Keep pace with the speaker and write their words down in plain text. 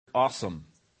awesome,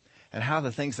 and how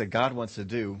the things that God wants to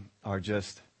do are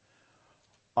just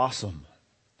awesome.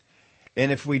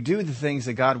 And if we do the things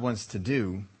that God wants to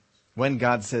do, when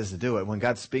God says to do it, when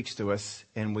God speaks to us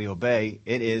and we obey,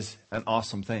 it is an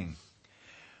awesome thing.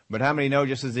 But how many know,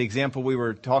 just as the example we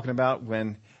were talking about,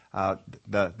 when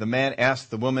the man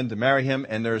asked the woman to marry him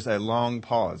and there's a long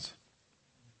pause.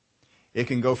 It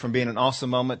can go from being an awesome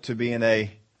moment to being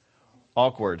a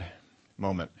awkward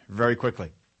moment very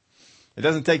quickly. It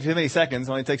doesn't take too many seconds,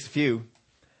 it only takes a few,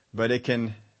 but it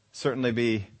can certainly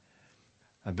be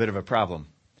a bit of a problem.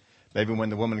 Maybe when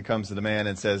the woman comes to the man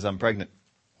and says, I'm pregnant.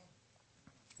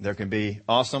 There can be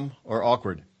awesome or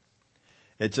awkward.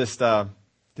 It just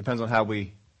depends on how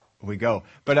we go.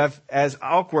 But as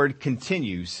awkward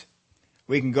continues,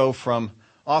 we can go from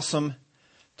awesome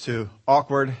to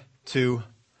awkward to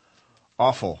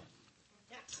awful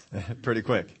pretty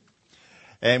quick.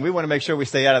 And we want to make sure we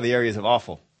stay out of the areas of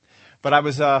awful. But I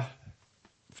was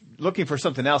looking for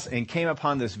something else and came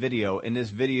upon this video, and this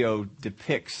video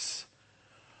depicts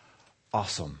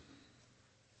awesome.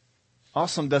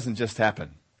 Awesome doesn't just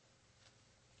happen.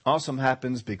 Awesome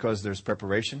happens because there's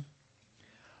preparation.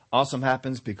 Awesome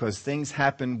happens because things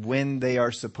happen when they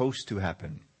are supposed to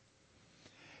happen.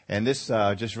 And this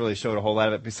just really showed a whole lot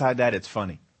of it. Beside that, it's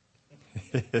funny.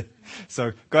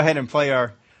 So go ahead and play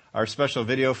our special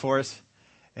video for us,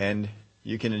 and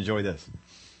you can enjoy this.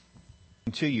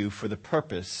 To you for the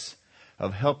purpose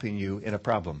of helping you in a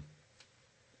problem,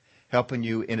 helping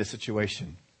you in a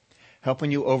situation,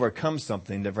 helping you overcome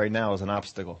something that right now is an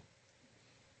obstacle.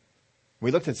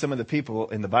 We looked at some of the people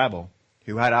in the Bible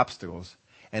who had obstacles,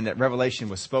 and that revelation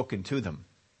was spoken to them.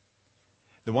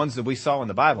 The ones that we saw in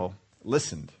the Bible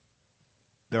listened.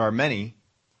 There are many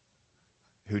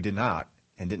who did not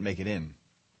and didn't make it in.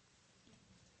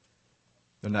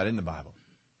 They're not in the Bible.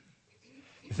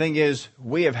 The thing is,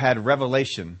 we have had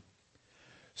revelation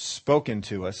spoken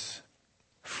to us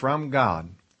from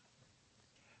God,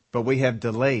 but we have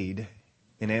delayed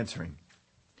in answering.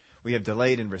 We have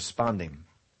delayed in responding.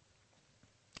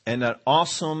 And that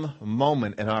awesome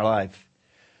moment in our life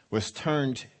was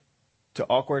turned to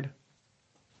awkward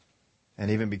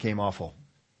and even became awful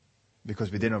because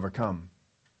we didn't overcome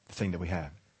the thing that we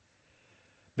have.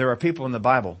 There are people in the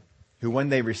Bible who, when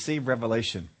they received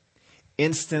revelation,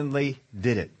 instantly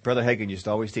did it. Brother Hagin used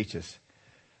to always teach us,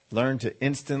 learn to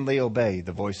instantly obey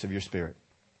the voice of your spirit.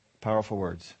 Powerful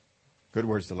words. Good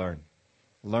words to learn.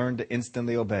 Learn to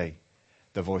instantly obey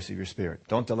the voice of your spirit.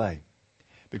 Don't delay.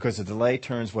 Because the delay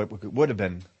turns what would have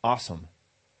been awesome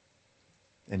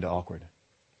into awkward.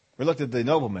 We looked at the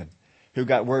nobleman who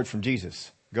got word from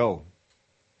Jesus. Go,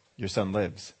 your son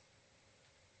lives.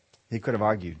 He could have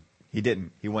argued. He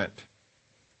didn't. He went.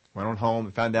 Went on home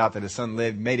and found out that his son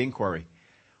lived, made inquiry.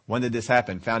 When did this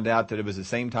happen? Found out that it was the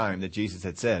same time that Jesus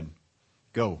had said,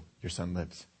 go, your son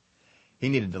lives. He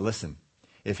needed to listen.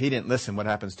 If he didn't listen, what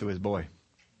happens to his boy?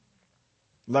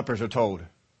 Lepers are told,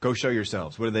 go show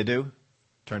yourselves. What do?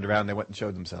 Turned around and they went and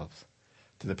showed themselves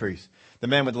to the priest. The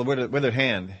man with the withered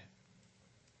hand,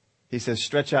 he says,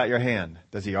 stretch out your hand.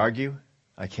 Does he argue?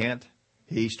 I can't.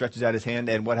 He stretches out his hand,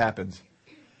 and what happens?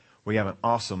 We have an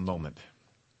awesome moment.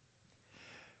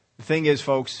 The thing is,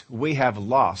 folks, we have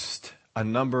lost a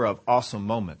number of awesome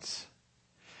moments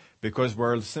because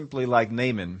we're simply like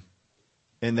Naaman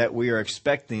in that we are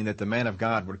expecting that the man of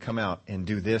God would come out and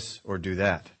do this or do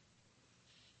that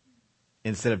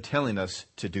instead of telling us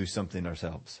to do something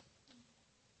ourselves.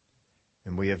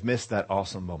 And we have missed that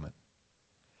awesome moment.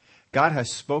 God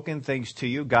has spoken things to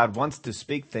you. God wants to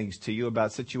speak things to you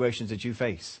about situations that you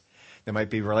face. There might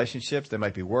be relationships. There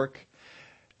might be work.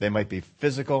 They might be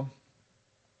physical,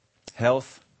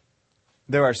 health.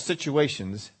 There are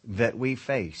situations that we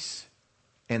face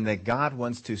and that God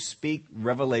wants to speak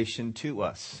revelation to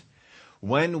us.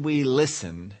 When we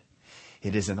listen,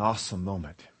 it is an awesome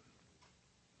moment.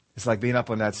 It's like being up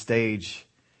on that stage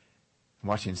and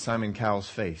watching Simon Cowell's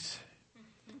face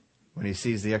when he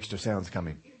sees the extra sounds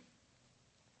coming.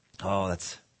 Oh,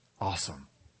 that's awesome.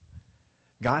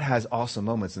 God has awesome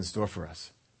moments in store for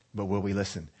us, but will we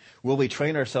listen? Will we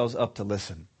train ourselves up to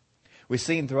listen? We've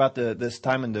seen throughout this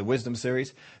time in the wisdom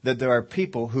series that there are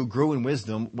people who grew in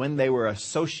wisdom when they were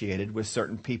associated with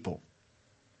certain people,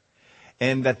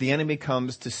 and that the enemy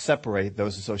comes to separate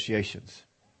those associations.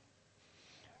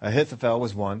 Ahithophel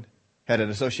was one, had an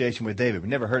association with David. We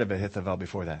never heard of Ahithophel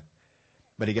before that,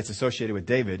 but he gets associated with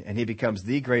David, and he becomes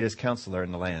the greatest counselor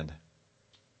in the land.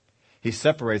 He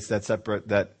separates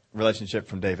that relationship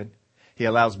from David. He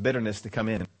allows bitterness to come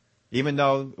in. Even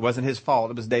though it wasn't his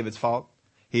fault, it was David's fault.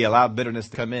 He allowed bitterness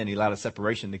to come in. He allowed a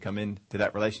separation to come into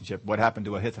that relationship. What happened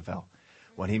to Ahithophel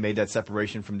when he made that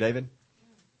separation from David?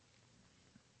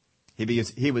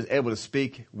 He was able to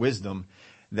speak wisdom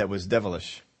that was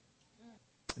devilish.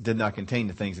 It did not contain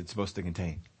the things it's supposed to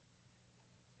contain.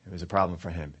 It was a problem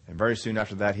for him. And very soon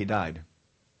after that, he died.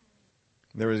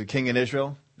 There was a king in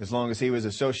Israel, as long as he was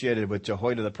associated with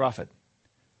Jehoiada the prophet,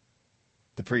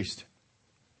 the priest.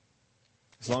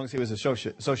 As long as he was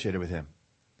associated with him,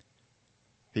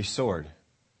 he soared.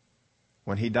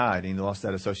 When he died and he lost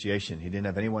that association, he didn't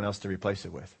have anyone else to replace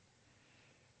it with.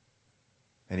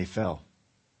 And he fell.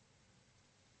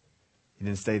 He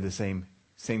didn't stay the same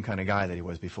kind of guy that he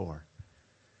was before.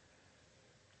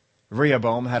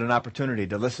 Rehoboam had an opportunity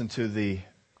to listen to the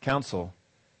counsel,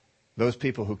 those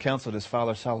people who counseled his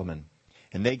father Solomon.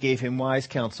 And they gave him wise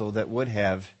counsel that would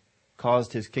have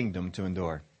caused his kingdom to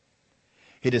endure.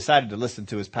 He decided to listen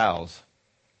to his pals,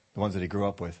 the ones that he grew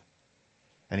up with.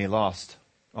 And he lost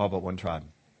all but one tribe.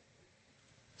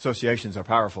 Associations are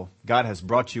powerful. God has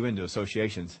brought you into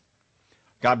associations.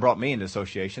 God brought me into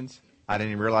associations. I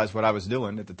didn't even realize what I was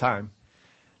doing at the time.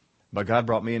 But God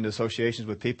brought me into associations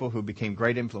with people who became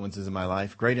great influences in my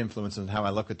life, great influences in how I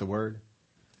look at the Word.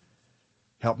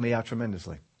 Helped me out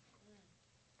tremendously.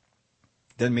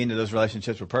 Didn't mean that those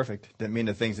relationships were perfect. Didn't mean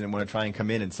that things didn't want to try and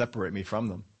come in and separate me from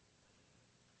them.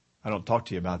 I don't talk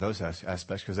to you about those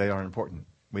aspects because they aren't important.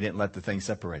 We didn't let the things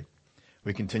separate.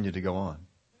 We continue to go on.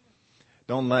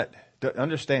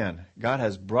 Understand, God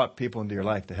has brought people into your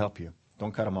life to help you.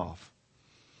 Don't cut them off.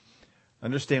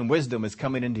 Understand, wisdom is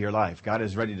coming into your life. God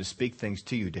is ready to speak things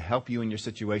to you, to help you in your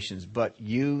situations, but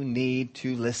you need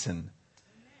to listen.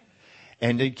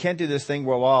 And you can't do this thing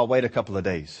where, well, I'll wait a couple of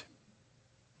days.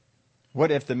 What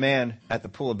if the man at the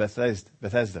pool of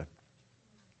Bethesda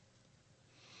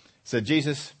said,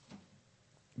 Jesus,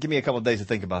 give me a couple of days to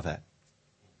think about that,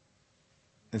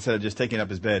 instead of just taking up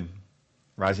his bed,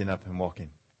 rising up and walking?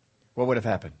 What would have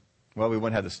happened? Well, we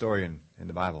wouldn't have the story in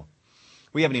the Bible.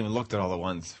 We haven't even looked at all the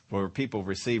ones where people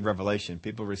receive revelation,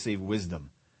 people receive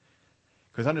wisdom.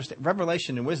 Because understand,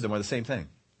 revelation and wisdom are the same thing.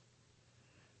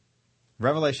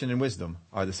 Revelation and wisdom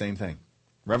are the same thing.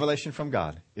 Revelation from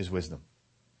God is wisdom.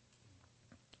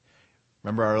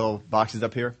 Remember our little boxes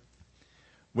up here?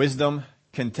 Wisdom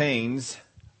contains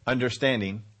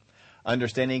understanding.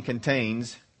 Understanding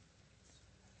contains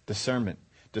discernment.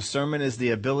 Discernment is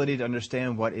the ability to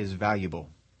understand what is valuable.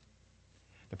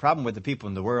 The problem with the people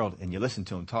in the world, and you listen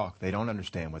to them talk, they don't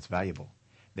understand what's valuable.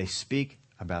 They speak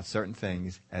about certain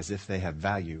things as if they have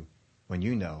value when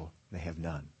you know they have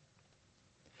none.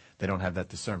 They don't have that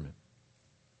discernment.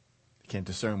 They can't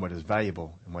discern what is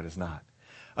valuable and what is not.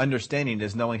 Understanding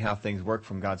is knowing how things work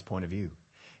from God's point of view.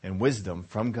 And wisdom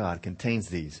from God contains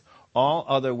these. All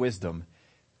other wisdom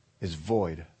is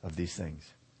void of these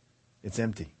things. It's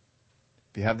empty.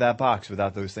 If you have that box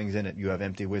without those things in it, you have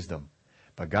empty wisdom.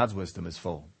 But God's wisdom is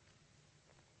full.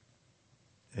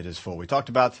 It is full. We talked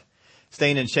about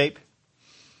staying in shape.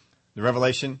 The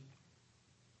revelation.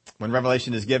 When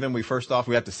revelation is given, we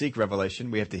have to seek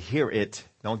revelation. We have to hear it.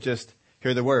 Don't just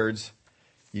hear the words.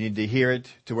 You need to hear it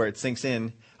to where it sinks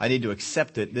in. I need to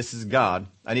accept it. This is God.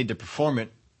 I need to perform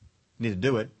it. I need to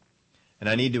do it. And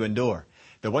I need to endure.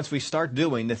 But once we start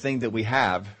doing the thing that we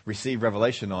have received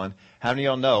revelation on, how many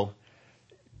of y'all know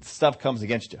stuff comes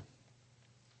against you?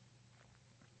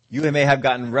 You may have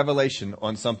gotten revelation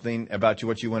on something about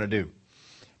what you want to do.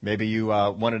 Maybe you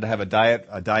wanted to have a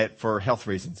diet for health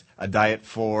reasons, a diet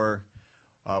for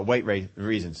weight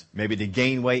reasons, maybe to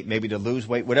gain weight, maybe to lose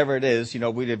weight, whatever it is.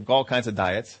 We have all kinds of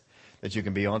diets that you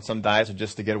can be on. Some diets are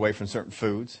just to get away from certain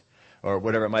foods or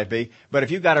whatever it might be. But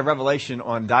if you got a revelation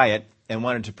on diet and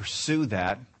wanted to pursue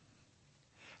that,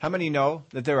 how many know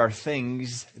that there are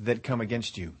things that come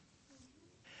against you?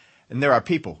 And there are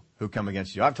people who come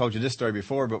against you. I've told you this story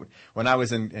before, but when I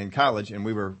was in college and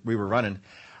we were running,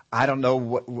 I don't know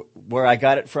where I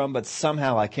got it from, but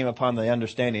somehow I came upon the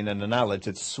understanding and the knowledge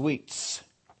that sweets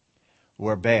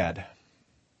were bad.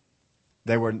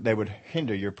 They would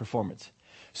hinder your performance.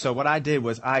 So what I did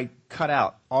was I cut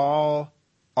out all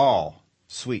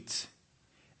sweets,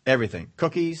 everything,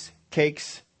 cookies,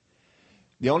 cakes.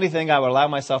 The only thing I would allow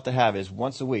myself to have is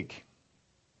once a week,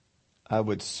 I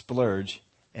would splurge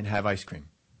and have ice cream.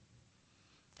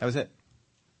 That was it.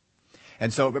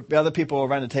 And so the other people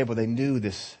around the table, they knew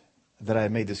this, that I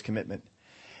had made this commitment.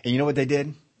 And you know what they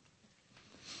did?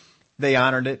 They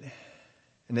honored it.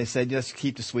 And they said, just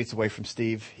keep the sweets away from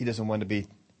Steve. He doesn't want to be.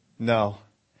 No.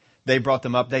 They brought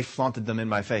them up. They flaunted them in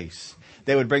my face.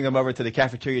 They would bring them over to the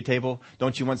cafeteria table.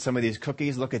 Don't you want some of these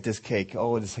cookies? Look at this cake.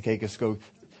 Oh, this cake is so.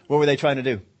 What were they trying to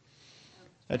do?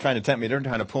 They're trying to tempt me. They're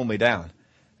trying to pull me down.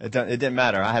 It didn't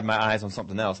matter. I had my eyes on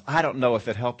something else. I don't know if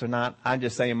it helped or not. I'm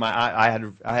just saying I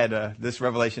had this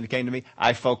revelation that came to me.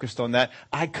 I focused on that.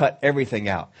 I cut everything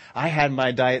out. I had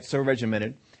my diet so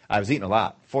regimented. I was eating a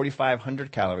lot,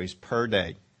 4,500 calories per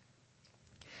day.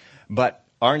 But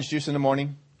orange juice in the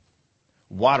morning,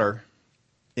 water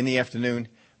in the afternoon,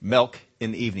 milk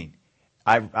in the evening.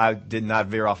 I did not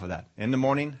veer off of that. In the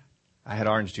morning, I had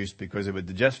orange juice because it would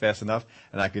digest fast enough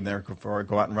and I could never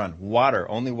go out and run. Water,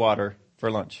 only water for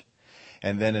lunch.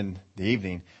 And then in the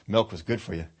evening, milk was good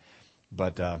for you.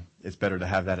 But it's better to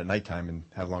have that at nighttime and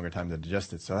have a longer time to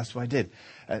digest it. So that's what I did.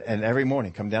 And every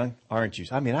morning, come down, orange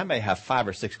juice. I mean, I may have 5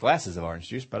 or 6 glasses of orange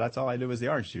juice, but that's all I do is the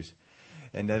orange juice.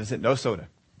 And that is it, no soda.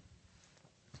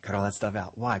 Cut all that stuff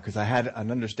out. Why? Because I had an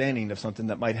understanding of something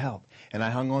that might help, and I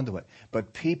hung on to it.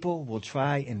 But people will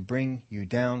try and bring you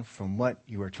down from what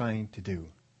you are trying to do.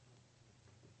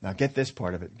 Now get this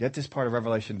part of it. Get this part of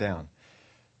Revelation down.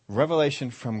 Revelation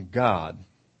from God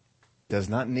does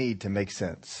not need to make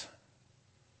sense.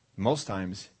 Most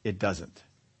times, it doesn't.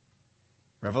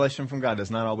 Revelation from God does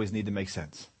not always need to make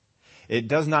sense. It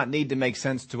does not need to make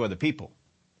sense to other people.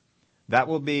 That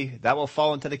will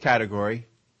fall into the category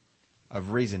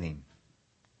of reasoning.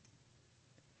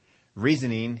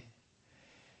 Reasoning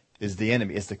is the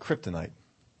enemy. It's the kryptonite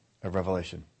of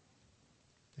Revelation.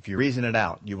 If you reason it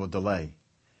out, you will delay.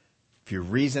 If you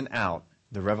reason out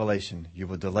the revelation, you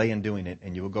will delay in doing it,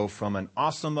 and you will go from an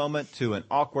awesome moment to an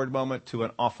awkward moment to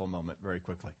an awful moment very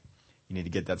quickly. You need to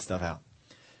get that stuff out.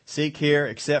 Seek, hear,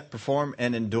 accept, perform,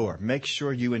 and endure. Make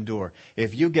sure you endure.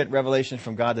 If you get revelation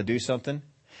from God to do something,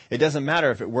 it doesn't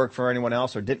matter if it worked for anyone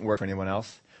else or didn't work for anyone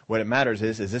else. What it matters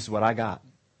is this is what I got.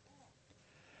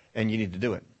 And you need to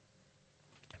do it.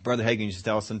 Brother Hagin used to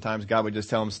tell us sometimes God would just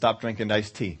tell him, stop drinking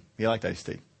iced tea. He liked iced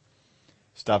tea.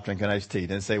 Stop drinking iced tea.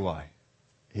 Didn't say why.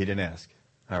 He didn't ask.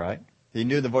 All right. He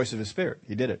knew the voice of his spirit.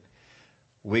 He did it.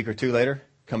 A week or two later,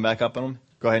 come back up on him.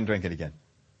 Go ahead and drink it again.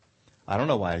 I don't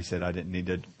know why he said I didn't need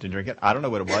to drink it. I don't know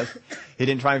what it was. He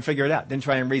didn't try and figure it out. Didn't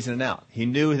try and reason it out. He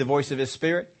knew the voice of his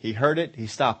spirit. He heard it. He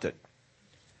stopped it.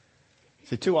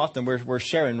 See, too often we're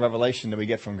sharing revelation that we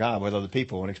get from God with other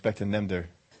people and expecting them to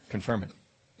confirm it.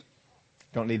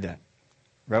 Don't need that.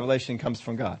 Revelation comes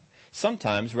from God.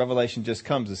 Sometimes revelation just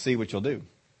comes to see what you'll do.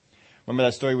 Remember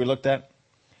that story we looked at?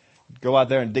 Go out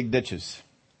there and dig ditches.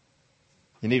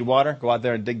 You need water? Go out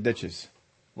there and dig ditches.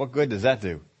 What good does that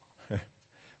do?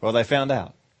 Well, they found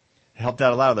out. It helped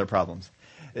out a lot of their problems.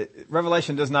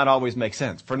 Revelation does not always make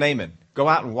sense. For Naaman, go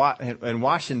out and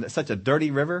wash in such a dirty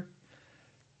river?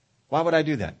 Why would I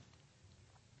do that?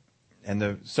 And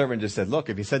the servant just said, look,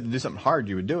 if he said to do something hard,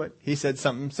 you would do it. He said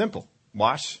something simple.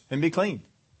 Wash and be clean.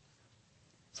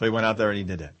 So he went out there and he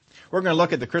did that. We're going to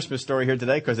look at the Christmas story here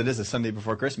today because it is a Sunday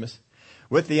before Christmas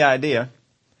with the idea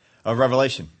of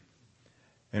revelation.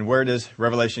 And where does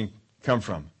revelation come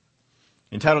from?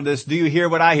 Entitled this, Do You Hear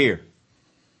What I Hear?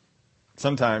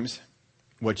 Sometimes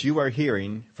what you are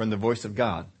hearing from the voice of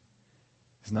God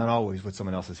is not always what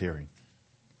someone else is hearing.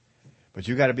 But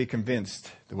you got to be convinced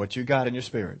that what you got in your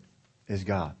spirit is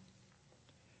God.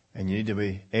 And you need to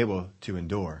be able to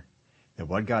endure that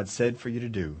what God said for you to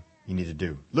do, you need to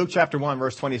do. Luke chapter 1,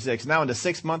 verse 26. Now in the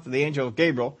 6th month, the angel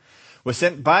Gabriel was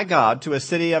sent by God to a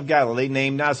city of Galilee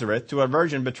named Nazareth to a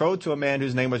virgin betrothed to a man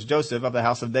whose name was Joseph of the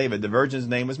house of David. The virgin's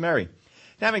name was Mary.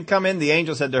 Having come in, the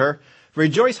angel said to her,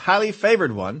 Rejoice, highly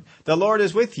favored one. The Lord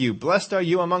is with you. Blessed are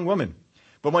you among women.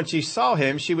 But when she saw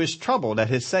him, she was troubled at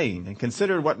his saying and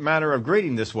considered what manner of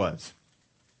greeting this was.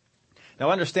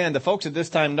 Now understand, the folks at this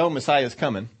time know Messiah is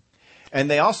coming. And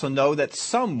they also know that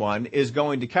someone is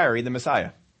going to carry the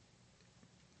Messiah.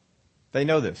 They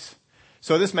know this.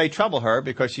 So this may trouble her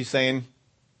because she's saying,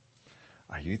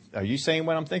 Are you saying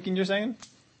what I'm thinking you're saying?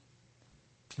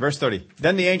 Verse 30.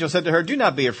 Then the angel said to her, Do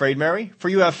not be afraid, Mary, for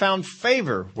you have found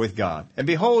favor with God. And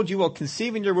behold, you will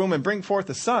conceive in your womb and bring forth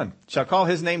a son, shall call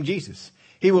his name Jesus.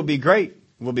 He will be great,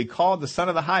 will be called the Son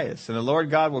of the Highest, and the Lord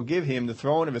God will give him the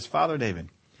throne of his father David.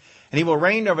 And he will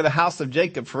reign over the house of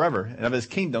Jacob forever, and of his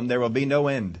kingdom there will be no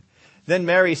end. Then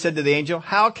Mary said to the angel,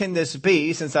 How can this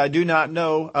be, since I do not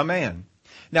know a man?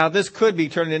 Now this could be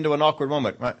turned into an awkward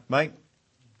moment, right, Mike?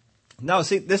 No,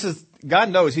 see, God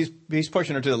knows he's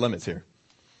pushing her to the limits here.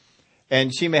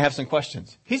 And she may have some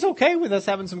questions. He's okay with us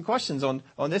having some questions on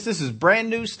this. This is brand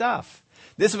new stuff.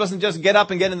 This wasn't just get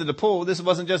up and get into the pool. This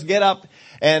wasn't just get up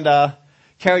and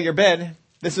carry your bed.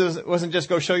 This wasn't just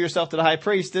go show yourself to the high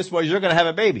priest. This was, you're going to have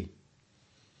a baby.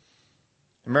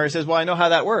 And Mary says, well, I know how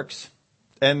that works.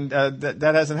 And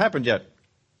that hasn't happened yet.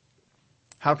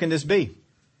 How can this be,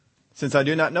 since I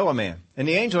do not know a man? And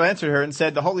the angel answered her and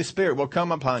said, The Holy Spirit will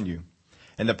come upon you,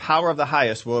 and the power of the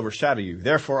highest will overshadow you.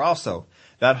 Therefore also,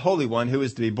 That Holy One who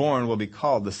is to be born will be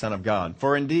called the Son of God.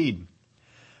 For indeed,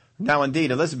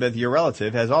 Elizabeth, your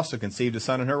relative, has also conceived a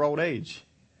son in her old age.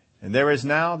 And there is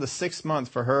now the 6th month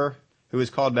for her who is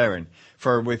called barren.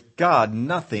 For with God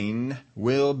nothing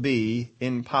will be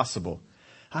impossible.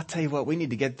 I'll tell you what, we need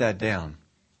to get that down.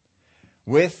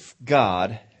 With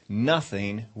God,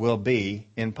 nothing will be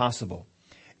impossible.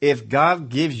 If God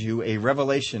gives you a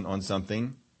revelation on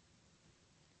something,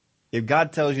 if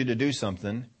God tells you to do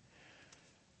something,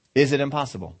 is it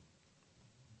impossible?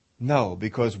 No,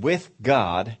 because with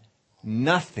God,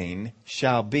 nothing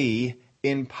shall be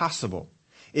impossible.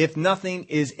 If nothing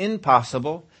is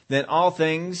impossible, then all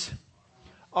things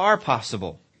are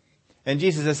possible. And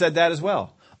Jesus has said that as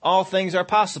well. All things are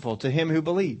possible to him who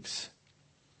believes.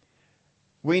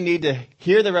 We need to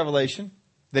hear the revelation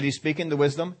that he's speaking, the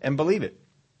wisdom, and believe it.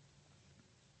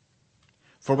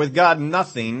 For with God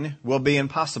nothing will be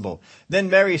impossible. Then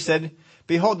Mary said,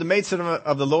 Behold, the maidservant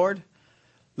of the Lord,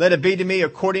 let it be to me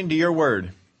according to your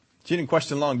word. She didn't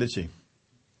question long, did she?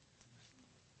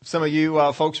 If some of you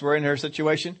folks were in her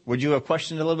situation, would you have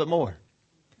questioned a little bit more?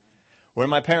 What are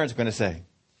my parents going to say?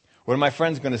 What are my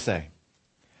friends going to say?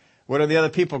 What are the other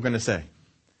people going to say?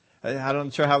 I'm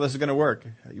not sure how this is going to work.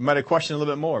 You might have questioned a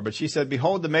little bit more. But she said,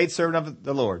 Behold, the maidservant of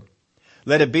the Lord.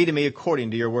 Let it be to me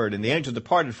according to your word. And the angel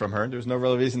departed from her. There was no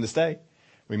real reason to stay.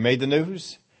 We made the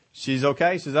news. She's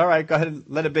okay. She says, all right, go ahead and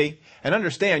let it be. And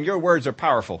understand, your words are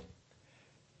powerful.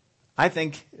 I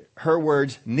think her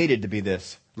words needed to be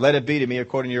this. Let it be to me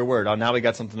according to your word. Oh, now we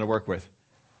got something to work with.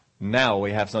 Now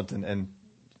we have something, and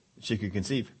she could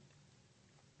conceive.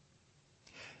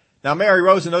 Now Mary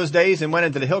rose in those days and went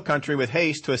into the hill country with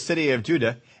haste to a city of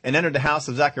Judah and entered the house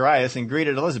of Zacharias and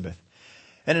greeted Elizabeth.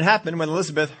 And it happened when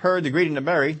Elizabeth heard the greeting of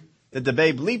Mary that the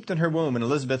babe leaped in her womb, and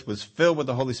Elizabeth was filled with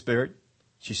the Holy Spirit.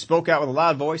 She spoke out with a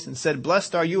loud voice and said,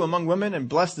 Blessed are you among women, and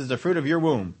blessed is the fruit of your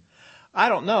womb. I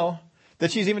don't know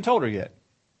that she's even told her yet,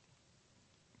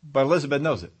 but Elizabeth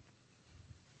knows it.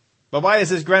 But why is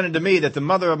this granted to me that the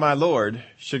mother of my Lord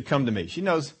should come to me? She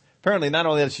knows, apparently, not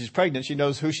only that she's pregnant, she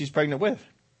knows who she's pregnant with.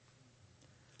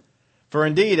 For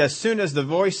indeed, as soon as the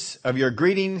voice of your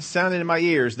greeting sounded in my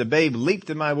ears, the babe leaped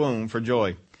in my womb for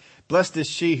joy. Blessed is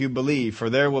she who believed, for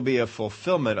there will be a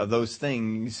fulfillment of those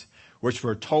things which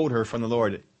were told her from the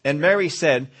Lord. And Mary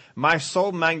said, My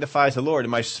soul magnifies the Lord,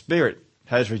 and my spirit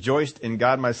has rejoiced in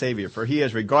God my Savior. For he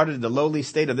has regarded the lowly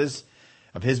state of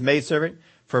his maidservant.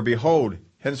 For behold,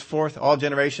 henceforth all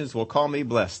generations will call me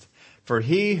blessed. For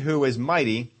he who is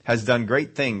mighty has done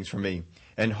great things for me,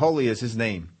 and holy is his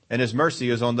name. And his mercy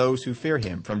is on those who fear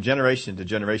him from generation to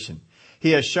generation.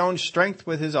 He has shown strength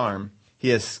with his arm. He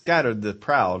has scattered the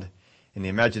proud in the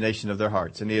imagination of their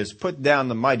hearts. And he has put down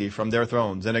the mighty from their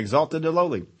thrones and exalted the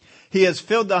lowly. He has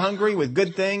filled the hungry with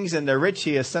good things, and the rich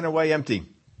he has sent away empty.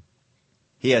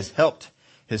 He has helped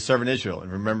his servant Israel in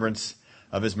remembrance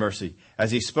of his mercy,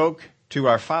 as he spoke to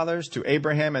our fathers, to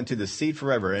Abraham, and to the seed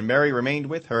forever. And Mary remained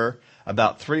with her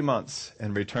about 3 months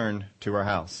and returned to her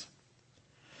house.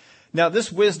 Now,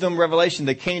 this wisdom revelation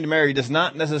that came to Mary does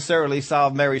not necessarily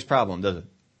solve Mary's problem, does it?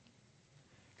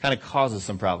 Kind of causes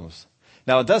some problems.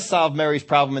 Now, it does solve Mary's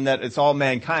problem in that it's all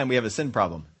mankind. We have a sin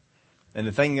problem. And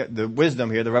the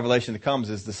wisdom here, the revelation that comes,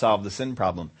 is to solve the sin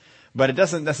problem. But it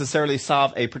doesn't necessarily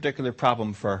solve a particular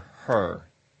problem for her.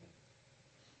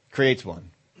 Creates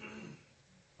one.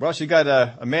 Well, she got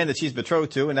a man that she's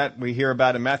betrothed to, and that we hear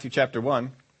about in Matthew chapter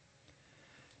 1.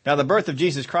 Now, the birth of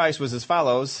Jesus Christ was as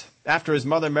follows. After his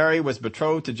mother Mary was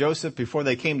betrothed to Joseph, before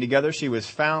they came together, she was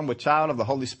found with child of the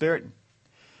Holy Spirit.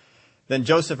 Then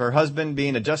Joseph, her husband,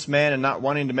 being a just man and not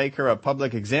wanting to make her a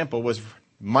public example, was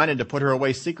minded to put her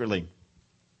away secretly.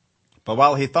 But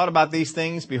while he thought about these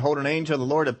things, behold, an angel of the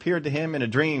Lord appeared to him in a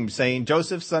dream, saying,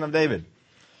 Joseph, son of David,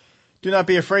 do not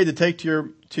be afraid to take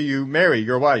to you Mary,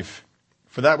 your wife,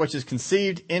 for that which is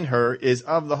conceived in her is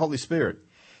of the Holy Spirit.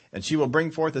 And she will bring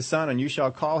forth a son, and you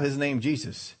shall call his name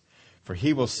Jesus, for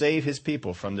he will save his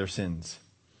people from their sins.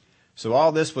 So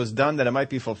all this was done that it might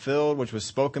be fulfilled, which was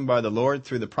spoken by the Lord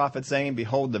through the prophet, saying,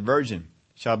 Behold, the virgin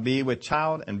shall be with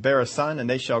child and bear a son, and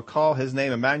they shall call his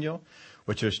name Emmanuel,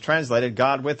 which is translated,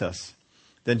 God with us.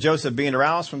 Then Joseph, being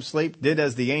aroused from sleep, did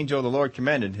as the angel of the Lord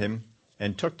commanded him,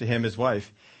 and took to him his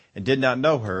wife, and did not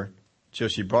know her till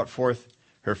she brought forth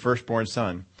her firstborn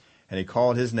son, and he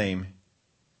called his name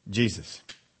Jesus.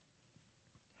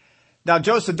 Now,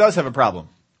 Joseph does have a problem.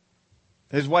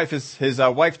 His wife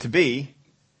to be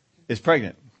is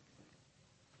pregnant.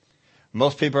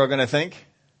 Most people are going to think,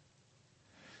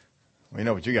 we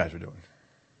know what you guys are doing.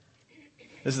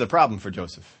 This is a problem for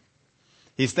Joseph.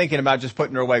 He's thinking about just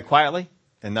putting her away quietly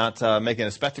and not making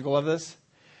a spectacle of this.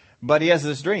 But he has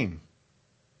this dream.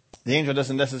 The angel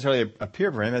doesn't necessarily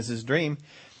appear for him as his dream.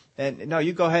 And no,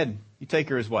 you go ahead. You take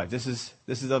her as wife. This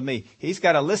is of me. He's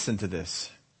got to listen to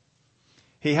this.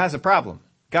 He has a problem.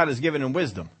 God has given him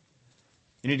wisdom.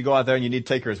 You need to go out there and you need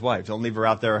to take her as wife. Don't leave her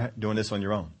out there doing this on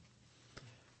your own.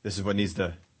 This is what needs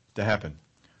to happen.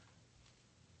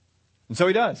 And so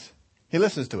he does. He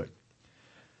listens to it.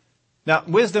 Now,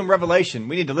 wisdom, revelation,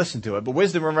 we need to listen to it. But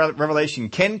wisdom and revelation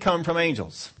can come from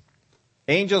angels.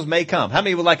 Angels may come. How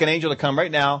many would like an angel to come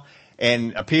right now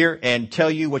and appear and tell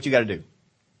you what you got to do?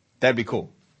 That'd be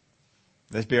cool.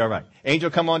 Let's be all right. Angel,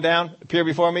 come on down, appear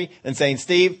before me, and saying,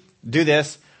 Steve, do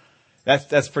this.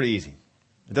 That's pretty easy.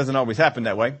 It doesn't always happen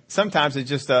that way. Sometimes it's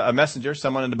just a messenger,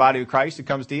 someone in the body of Christ who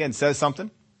comes to you and says something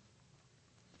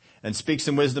and speaks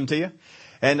some wisdom to you.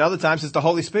 And other times it's the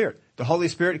Holy Spirit. The Holy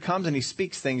Spirit comes and he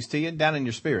speaks things to you down in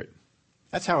your spirit.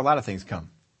 That's how a lot of things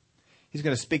come. He's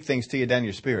going to speak things to you down in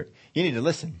your spirit. You need to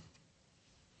listen.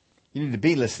 You need to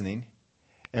be listening.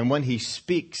 And when he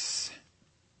speaks,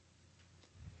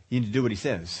 you need to do what he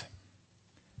says.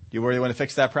 Do you really want to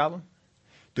fix that problem?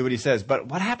 Do what he says. But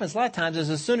what happens a lot of times is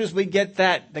as soon as we get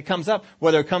that comes up,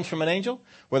 whether it comes from an angel,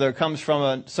 whether it comes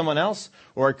from someone else,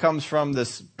 or it comes from the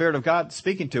Spirit of God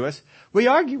speaking to us, we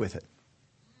argue with it.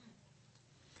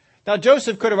 Now,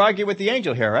 Joseph could have argued with the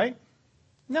angel here, right?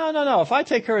 No. If I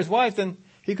take her as wife, then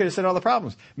he could have said all the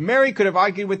problems. Mary could have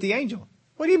argued with the angel.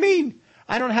 What do you mean?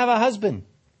 I don't have a husband.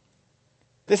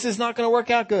 This is not going to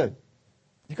work out good.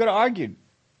 He could have argued.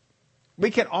 We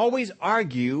can always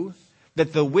argue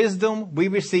that the wisdom we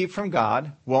receive from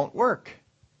God won't work.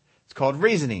 It's called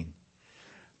reasoning.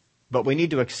 But we need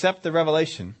to accept the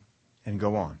revelation and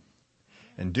go on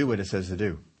and do what it says to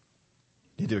do.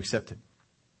 You need to accept it.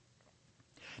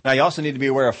 Now, you also need to be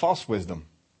aware of false wisdom,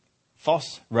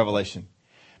 false revelation.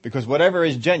 Because whatever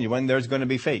is genuine, there's going to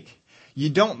be fake.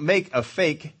 You don't make a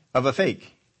fake of a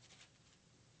fake.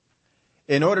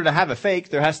 In order to have a fake,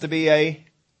 there has to be a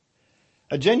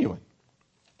genuine.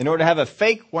 In order to have a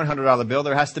fake $100 bill,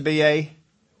 there has to be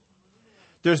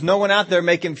there's no one out there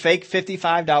making fake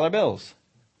 $55 bills.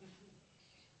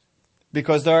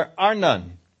 Because there are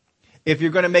none. If you're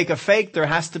going to make a fake, there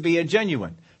has to be a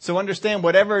genuine. So understand,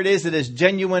 whatever it is that is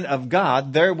genuine of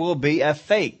God, there will be a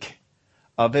fake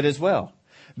of it as well.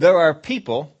 There are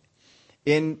people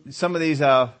in some of these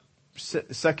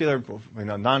secular,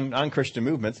 non-Christian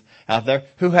movements out there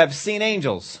who have seen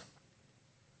angels.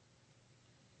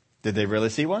 Did they really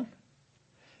see one?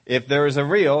 If there is a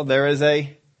real, there is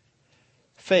a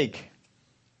fake.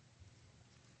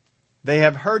 They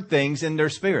have heard things in their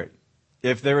spirit.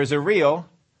 If there is a real,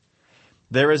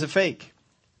 there is a fake.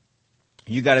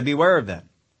 You got to be aware of that.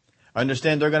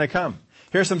 Understand they're going to come.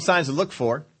 Here are some signs to look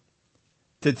for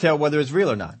to tell whether it's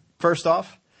real or not. First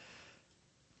off,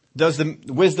 does the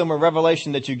wisdom or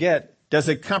revelation that you get, does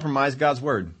it compromise God's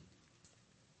word?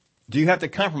 Do you have to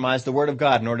compromise the word of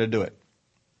God in order to do it?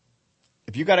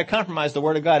 If you got to compromise the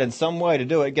word of God in some way to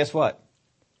do it, guess what?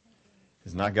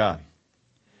 It's not God.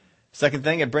 Second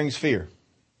thing, it brings fear.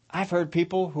 I've heard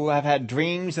people who have had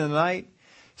dreams in the night,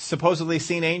 supposedly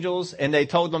seen angels, and they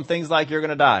told them things like, you're going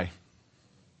to die.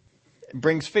 It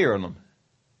brings fear on them.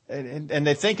 And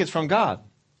they think it's from God.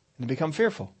 And they become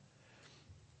fearful.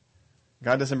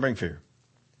 God doesn't bring fear.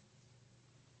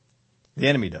 The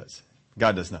enemy does.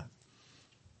 God does not.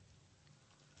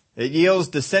 It yields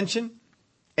dissension,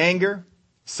 anger,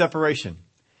 separation.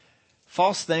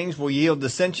 False things will yield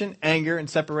dissension, anger, and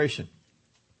separation.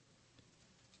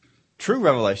 True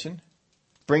revelation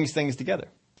brings things together.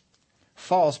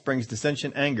 False brings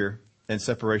dissension, anger, and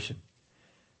separation.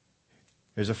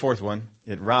 Here's a fourth one.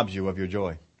 It robs you of your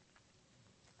joy.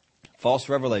 False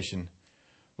revelation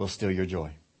will steal your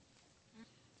joy.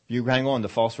 If you hang on to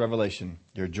false revelation,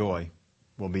 your joy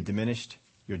will be diminished.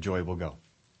 Your joy will go.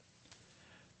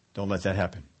 Don't let that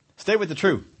happen. Stay with the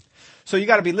truth. So you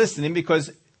got to be listening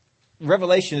because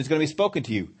revelation is going to be spoken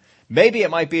to you. Maybe it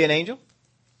might be an angel.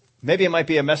 Maybe it might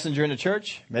be a messenger in the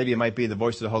church. Maybe it might be the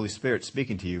voice of the Holy Spirit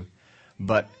speaking to you.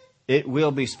 But it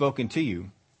will be spoken to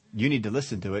you. You need to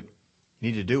listen to it.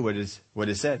 You need to do what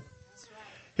is said.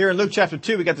 Here in Luke chapter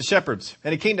 2, we got the shepherds.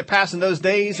 And it came to pass in those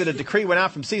days that a decree went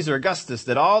out from Caesar Augustus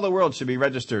that all the world should be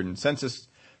registered. And census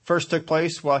first took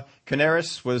place while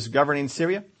Quirinius was governing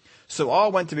Syria. So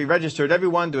all went to be registered, every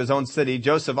one to his own city.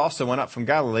 Joseph also went up from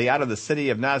Galilee out of the city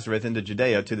of Nazareth into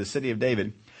Judea to the city of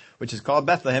David, which is called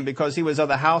Bethlehem, because he was of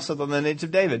the house of the lineage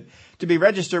of David, to be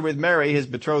registered with Mary, his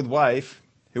betrothed wife,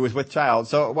 who was with child.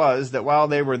 So it was that while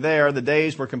they were there, the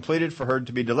days were completed for her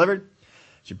to be delivered.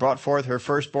 She brought forth her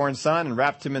firstborn son and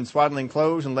wrapped him in swaddling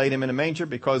clothes and laid him in a manger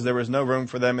because there was no room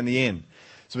for them in the inn.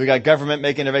 So we got government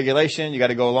making a regulation. You got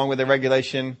to go along with the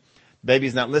regulation.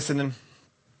 Baby's not listening.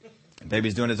 The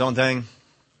baby's doing its own thing.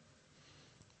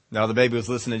 Now the baby was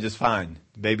listening just fine.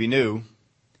 The baby knew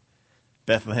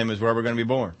Bethlehem is where we're going to be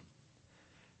born.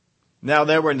 Now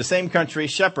there were in the same country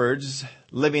shepherds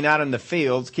living out in the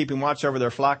fields, keeping watch over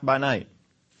their flock by night.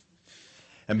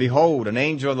 And behold, an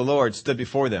angel of the Lord stood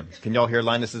before them. Can y'all hear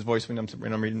Linus's voice when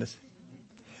I'm reading this?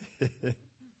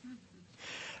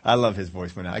 I love his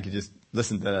voice when I could just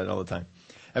listen to that all the time.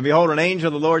 And behold, an angel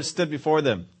of the Lord stood before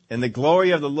them, and the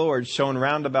glory of the Lord shone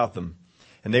round about them,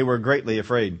 and they were greatly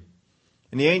afraid.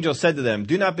 And the angel said to them,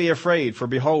 "Do not be afraid, for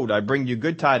behold, I bring you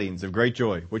good tidings of great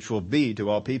joy, which will be to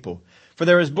all people. For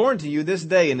there is born to you this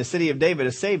day in the city of David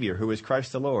a Savior, who is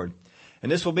Christ the Lord.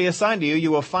 And this will be a sign to you: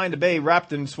 you will find a babe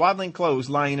wrapped in swaddling clothes,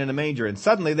 lying in a manger." And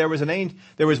suddenly there was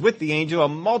with the angel a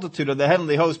multitude of the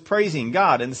heavenly host, praising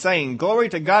God and saying, "Glory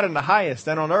to God in the highest,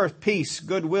 and on earth peace,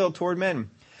 goodwill toward men."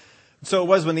 So it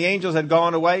was when the angels had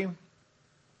gone away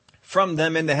from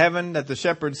them into heaven that the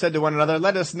shepherds said to one another,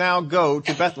 "Let us now go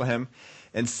to Bethlehem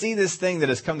and see this thing that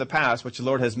has come to pass, which the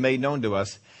Lord has made known to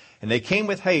us." And they came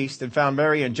with haste and found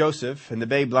Mary and Joseph and the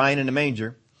babe lying in a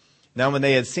manger. Now when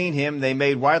they had seen him, they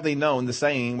made widely known the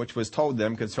saying which was told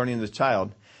them concerning the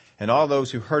child. And all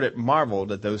those who heard it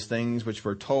marveled at those things which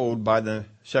were told by the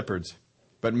shepherds.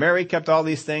 But Mary kept all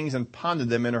these things and pondered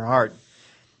them in her heart.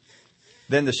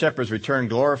 Then the shepherds returned,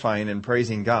 glorifying and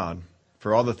praising God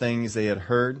for all the things they had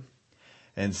heard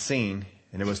and seen,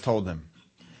 and it was told them.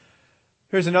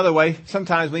 Here's another way.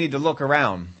 Sometimes we need to look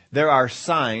around. There are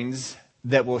signs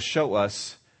that will show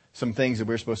us some things that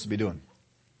we're supposed to be doing.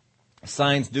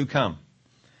 Signs do come.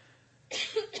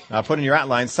 Now, put in your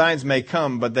outline, signs may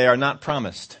come, but they are not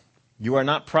promised. You are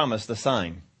not promised a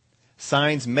sign.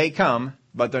 Signs may come,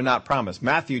 but they're not promised.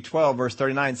 Matthew 12, verse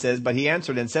 39 says, "But he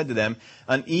answered and said to them,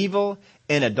 An evil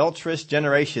and adulterous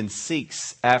generation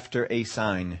seeks after a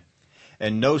sign,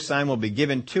 and no sign will be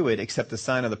given to it except the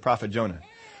sign of the prophet Jonah."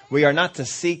 We are not to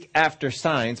seek after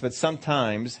signs, but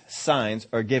sometimes signs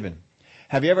are given.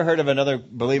 Have you ever heard of another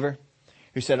believer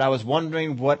who said, "I was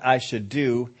wondering what I should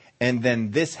do, and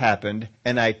then this happened,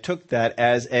 and I took that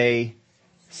as a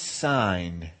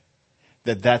sign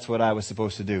that that's what I was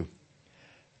supposed to do"?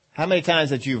 How many times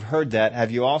that you've heard that,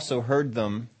 have you also heard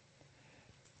them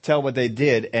tell what they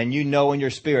did, and you know in your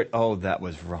spirit, "Oh, that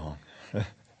was wrong"?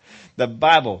 The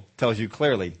Bible tells you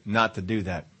clearly not to do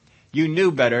that. You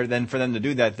knew better than for them to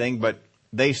do that thing, but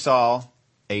they saw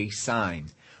a sign.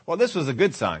 Well, this was a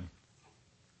good sign.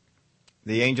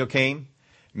 The angel came,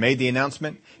 made the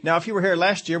announcement. Now, if you were here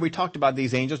last year, we talked about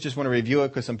these angels. Just want to review it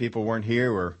because some people weren't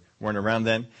here or weren't around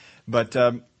then. But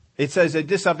it says that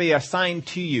this will be a sign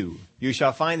to you. You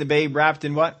shall find the babe wrapped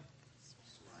in what?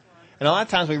 And a lot of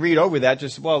times we read over that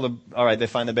just, all right, they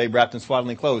find the babe wrapped in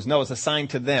swaddling clothes. No, it's a sign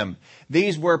to them.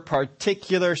 These were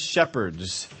particular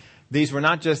shepherds. These were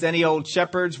not just any old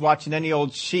shepherds watching any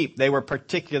old sheep. They were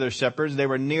particular shepherds. They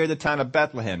were near the town of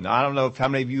Bethlehem. Now, I don't know how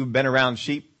many of you have been around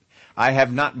sheep. I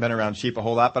have not been around sheep a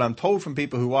whole lot, but I'm told from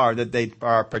people who are that they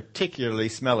are particularly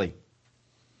smelly.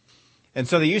 And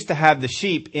so they used to have the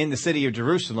sheep in the city of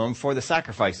Jerusalem for the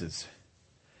sacrifices,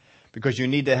 because you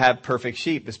need to have perfect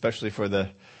sheep, especially for the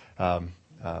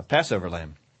Passover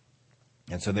lamb.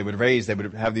 And so they would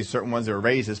have these certain ones that were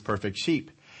raised as perfect sheep.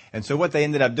 And so what they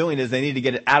ended up doing is they needed to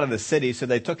get it out of the city. So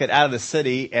they took it out of the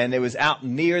city, and it was out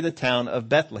near the town of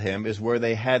Bethlehem is where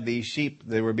they had these sheep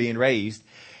that were being raised.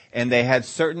 And they had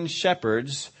certain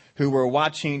shepherds who were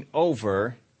watching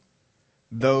over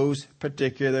those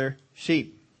particular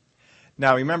sheep.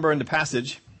 Now, remember in the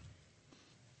passage,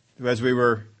 as we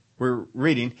were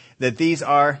reading, that these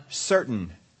are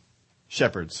certain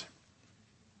shepherds.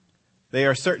 They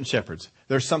are certain shepherds.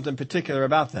 There's something particular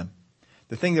about them.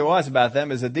 The thing that was about them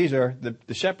is that these are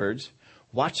the shepherds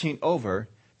watching over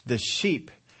the sheep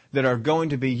that are going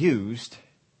to be used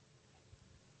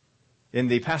in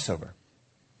the Passover.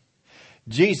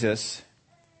 Jesus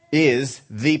is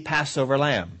the Passover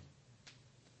lamb.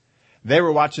 They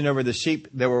were watching over the sheep.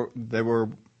 They were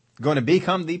going to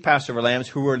become the Passover lambs,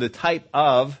 who were the type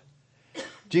of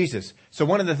Jesus. So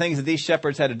one of the things that these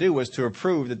shepherds had to do was to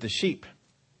prove that the sheep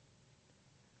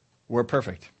were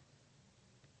perfect,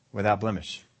 without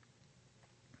blemish.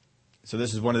 So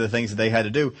this is one of the things that they had to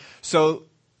do. So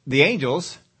the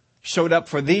angels showed up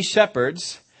for these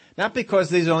shepherds, not because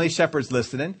these are only shepherds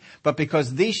listening, but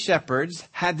because these shepherds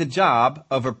had the job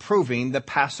of approving the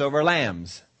Passover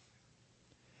lambs.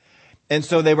 And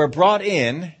so they were brought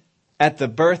in at the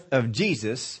birth of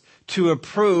Jesus to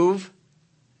approve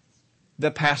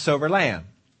the Passover lamb.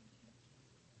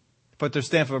 Put their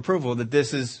stamp of approval that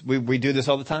this is, we do this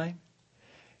all the time.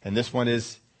 And this one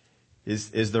is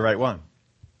the right one.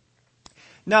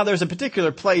 Now there's a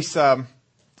particular place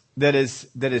that is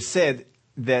said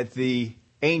that the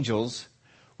angels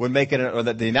would make it, or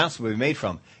that the announcement would be made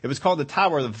from. It was called the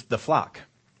Tower of the Flock.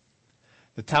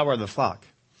 The Tower of the Flock.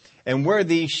 And where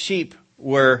these sheep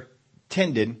were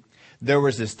tended, there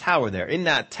was this tower there. In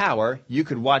that tower, you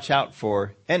could watch out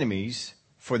for enemies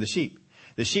for the sheep.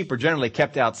 The sheep were generally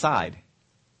kept outside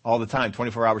all the time,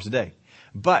 24 hours a day.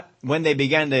 But when they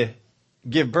began to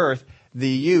give birth, the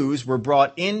ewes were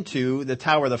brought into the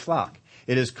Tower of the Flock.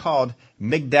 It is called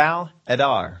Migdal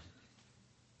Adar.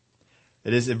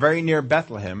 It is very near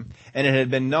Bethlehem, and it had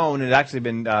been known, it had actually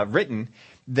been written,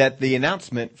 that the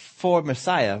announcement for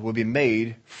Messiah would be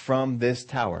made from this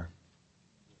tower.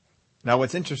 Now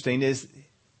what's interesting is,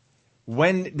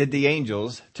 when did the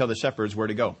angels tell the shepherds where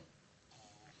to go?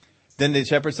 Then the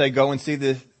shepherds say, go and see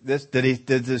this. Did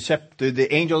the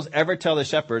angels ever tell the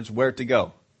shepherds where to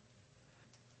go?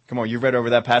 Come on, you've read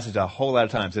over that passage a whole lot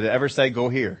of times. Did it ever say, go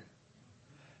here?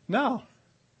 No.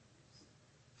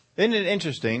 Isn't it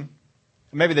interesting?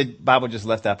 Maybe the Bible just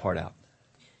left that part out.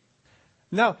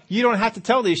 No, you don't have to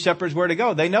tell these shepherds where to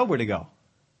go. They know where to go.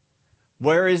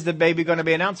 Where is the baby going to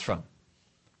be announced from?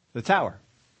 The tower.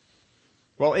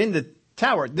 Well, in the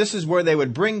tower, this is where they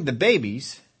would bring the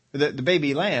babies, the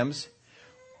baby lambs,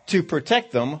 to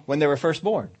protect them when they were first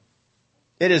born.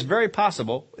 It is very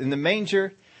possible in the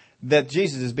manger that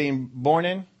Jesus is being born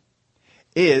in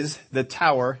is the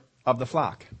Tower of the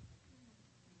Flock.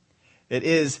 It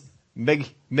is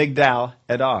Migdal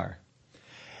Adar.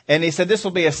 And he said, this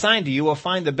will be a sign to you. You will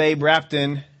find the babe wrapped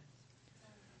in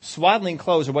swaddling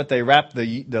clothes, or what they wrapped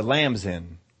the lambs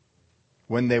in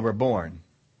when they were born,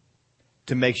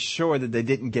 to make sure that they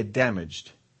didn't get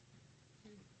damaged.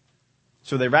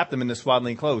 So they wrapped them in the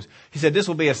swaddling clothes. He said, this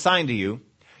will be a sign to you.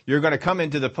 You're going to come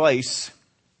into the place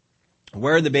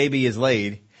where the baby is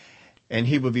laid, and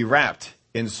he will be wrapped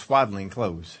in swaddling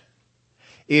clothes.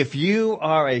 If you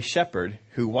are a shepherd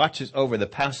who watches over the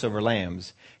Passover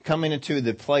lambs, coming into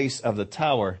the place of the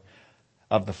Tower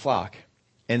of the Flock,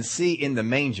 and see in the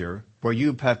manger where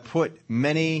you have put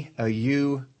many a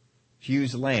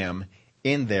ewe's lamb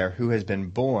in there who has been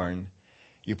born,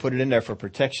 you put it in there for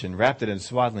protection, wrapped it in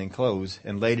swaddling clothes,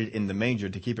 and laid it in the manger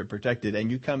to keep it protected,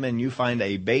 and you come in, you find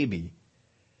a baby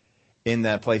in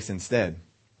that place instead.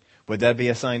 Would that be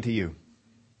a sign to you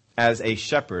as a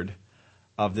shepherd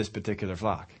of this particular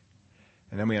flock?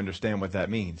 And then we understand what that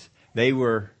means. They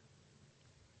were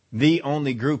the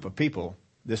only group of people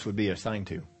this would be a sign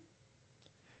to,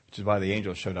 which is why the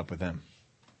angels showed up with them.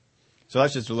 So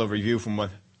that's just a little review from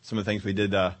some of the things we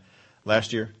did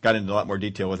last year. Got into a lot more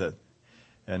detail with it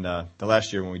and the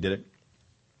last year when we did it.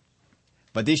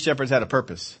 But these shepherds had a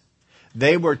purpose.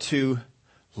 They were to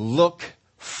look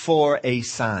for a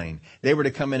sign. They were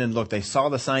to come in and look. They saw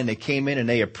the sign. They came in and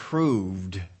they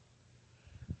approved.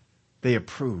 They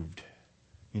approved.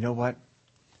 You know what?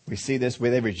 We see this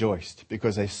where they rejoiced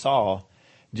because they saw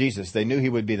Jesus. They knew he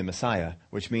would be the Messiah,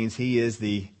 which means he is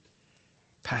the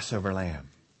Passover lamb.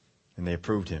 And they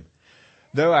approved him.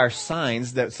 There are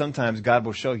signs that sometimes God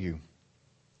will show you.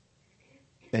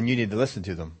 And you need to listen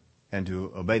to them and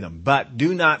to obey them. But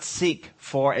do not seek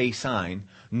for a sign,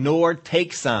 nor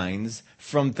take signs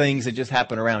from things that just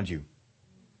happen around you.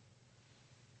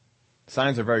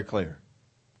 Signs are very clear.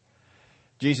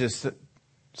 Jesus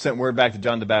sent word back to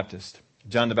John the Baptist.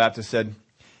 John the Baptist said,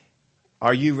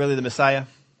 "Are you really the Messiah,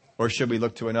 or should we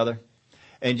look to another?"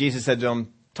 And Jesus said to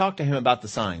him, "Talk to him about the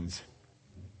signs."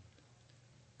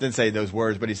 Didn't say those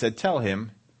words, but he said, "Tell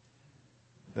him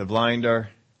the blind are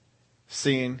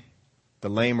seeing, the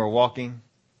lame are walking,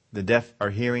 the deaf are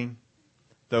hearing,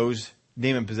 those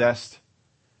demon-possessed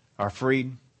are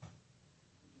freed."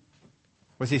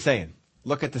 What's he saying?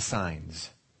 Look at the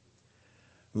signs.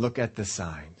 Look at the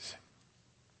signs.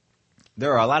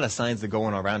 There are a lot of signs that go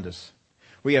on around us.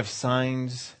 We have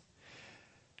signs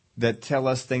that tell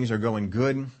us things are going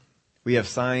good. We have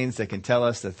signs that can tell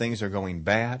us that things are going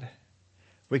bad.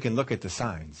 We can look at the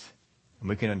signs and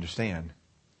we can understand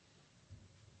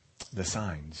the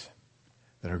signs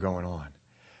that are going on.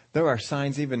 There are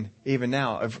signs even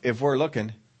now. If we're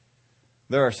looking,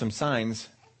 there are some signs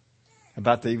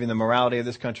about even the morality of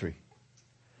this country.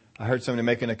 I heard somebody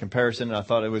making a comparison, and I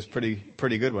thought it was pretty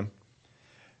good one.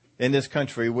 In this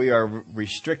country, we are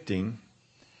restricting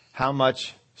how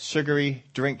much sugary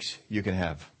drinks you can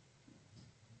have.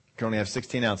 You can only have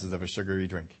 16 ounces of a sugary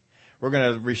drink. We're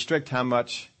going to restrict how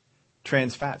much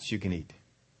trans fats you can eat.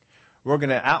 We're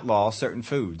going to outlaw certain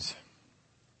foods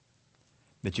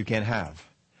that you can't have.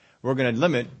 We're going to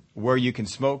limit where you can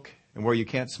smoke and where you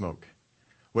can't smoke,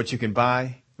 what you can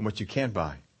buy and what you can't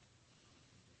buy.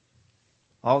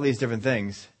 All these different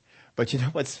things. But you know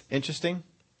what's interesting?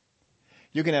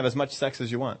 you can have as much sex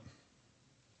as you want.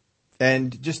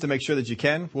 And just to make sure that you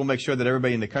can, we'll make sure that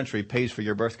everybody in the country pays for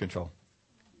your birth control.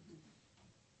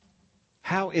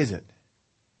 How is it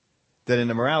that in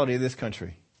the morality of this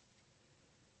country,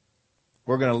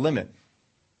 we're going to limit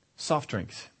soft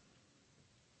drinks,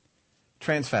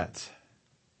 trans fats,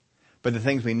 but the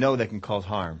things we know that can cause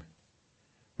harm,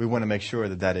 we want to make sure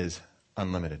that that is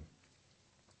unlimited.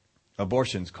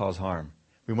 Abortions cause harm.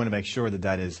 We want to make sure that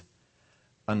that is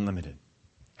unlimited.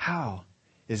 How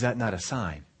is that not a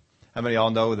sign? How many of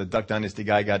y'all know the Duck Dynasty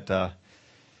guy got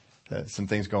some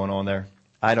things going on there?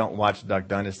 I don't watch Duck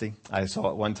Dynasty. I saw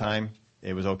it one time.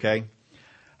 It was okay.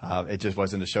 It just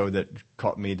wasn't a show that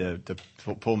caught me to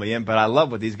pull me in. But I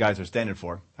love what these guys are standing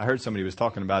for. I heard somebody was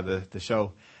talking about the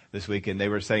show this week, and they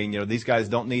were saying, these guys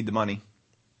don't need the money.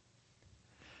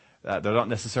 They're not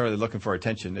necessarily looking for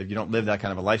attention. If you don't live that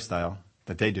kind of a lifestyle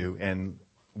that they do and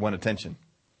want attention,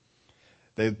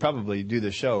 they probably do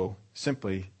the show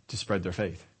simply to spread their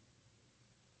faith.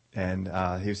 And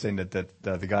he was saying that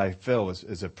the guy, Phil,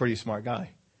 is a pretty smart guy.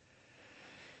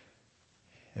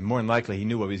 And more than likely, he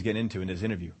knew what he was getting into in his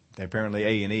interview. Apparently,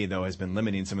 A&E, though, has been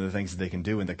limiting some of the things that they can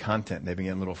do in the content. They've been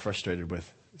getting a little frustrated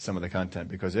with some of the content,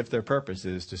 because if their purpose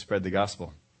is to spread the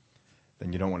gospel,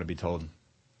 then you don't want to be told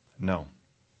no.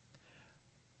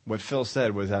 What Phil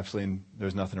said was absolutely,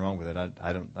 there's nothing wrong with it.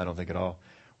 I don't think at all.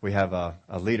 We have a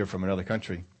leader from another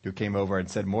country who came over and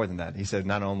said more than that. He said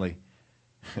not only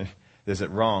is it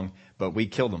wrong, but we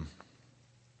kill them.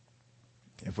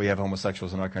 If we have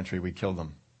homosexuals in our country, we kill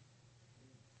them.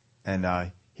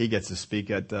 And he gets to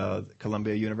speak at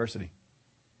Columbia University.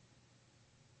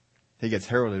 He gets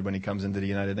heralded when he comes into the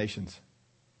United Nations.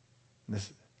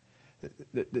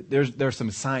 There's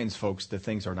some signs, folks, that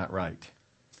things are not right.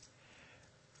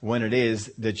 When it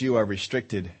is that you are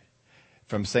restricted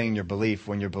from saying your belief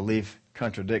when your belief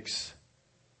contradicts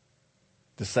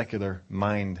the secular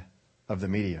mind of the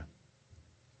media,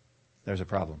 there's a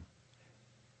problem.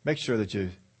 Make sure that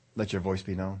you let your voice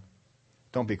be known.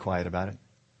 Don't be quiet about it.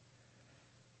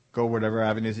 Go whatever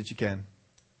avenues that you can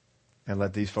and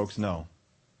let these folks know.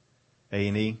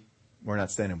 A&E, we're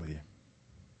not standing with you.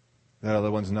 Let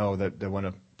other ones know that they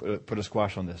want to put a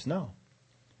squash on this. No.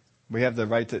 We have the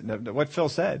right to, what Phil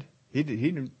said, he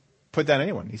didn't put that on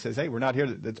anyone. He says, hey, we're not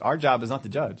here, our job is not to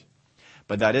judge.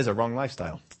 But that is a wrong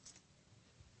lifestyle.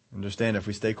 Understand, if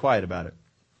we stay quiet about it,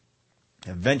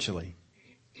 eventually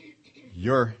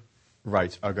your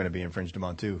rights are going to be infringed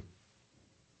upon too.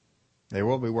 They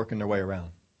will be working their way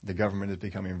around. The government is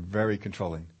becoming very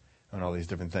controlling on all these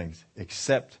different things,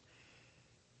 except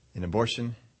in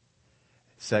abortion,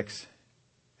 sex,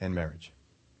 and marriage.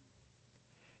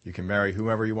 You can marry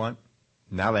whoever you want.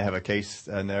 Now they have a case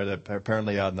in there that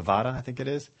apparently Nevada, I think it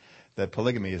is, that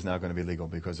polygamy is now going to be legal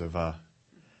because of a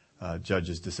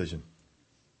judge's decision.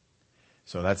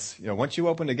 So that's, once you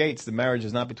open the gates, the marriage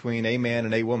is not between a man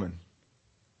and a woman.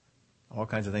 All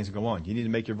kinds of things go on. You need to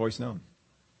make your voice known.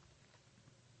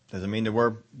 Doesn't mean that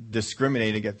we're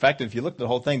discriminating. In fact, if you look at the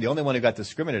whole thing, the only one who got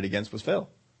discriminated against was Phil.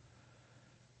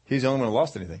 He's the only one who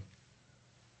lost anything.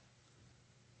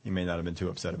 He may not have been too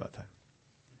upset about that.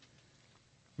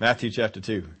 Matthew chapter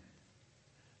 2.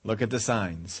 Look at the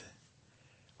signs.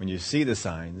 When you see the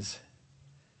signs,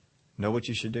 know what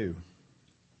you should do.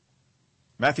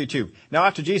 Matthew 2. Now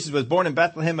after Jesus was born in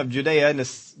Bethlehem of Judea in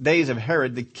the days of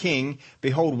Herod the king,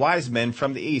 behold, wise men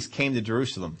from the east came to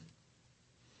Jerusalem,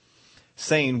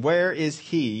 saying, where is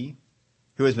he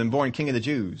who has been born King of the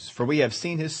Jews? For we have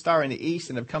seen his star in the east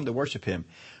and have come to worship him.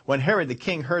 When Herod the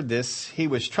king heard this, he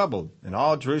was troubled, and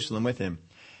all Jerusalem with him.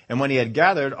 And when he had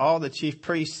gathered all the chief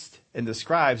priests and the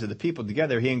scribes of the people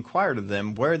together, he inquired of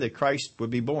them where the Christ would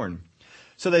be born.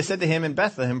 So they said to him, in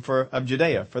Bethlehem of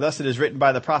Judea, for thus it is written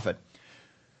by the prophet,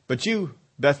 but you,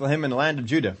 Bethlehem, in the land of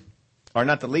Judah, are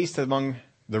not the least among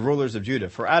the rulers of Judah,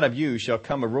 for out of you shall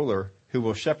come a ruler who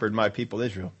will shepherd my people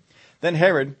Israel. Then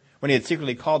Herod, when he had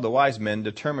secretly called the wise men,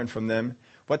 determined from them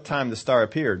what time the star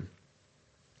appeared.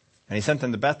 And he sent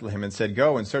them to Bethlehem and said,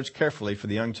 go and search carefully for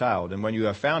the young child. And when you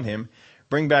have found him,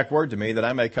 bring back word to me that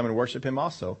I may come and worship him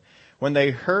also. When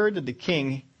they heard the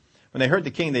king,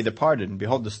 they departed. And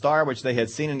behold, the star which they had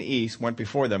seen in the east went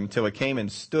before them till it came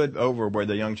and stood over where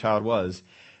the young child was.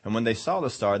 And when they saw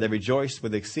the star, they rejoiced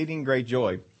with exceeding great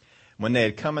joy. When they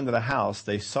had come into the house,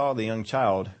 they saw the young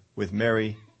child with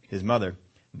Mary, his mother,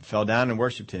 and fell down and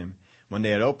worshipped him. When they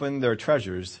had opened their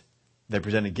treasures, they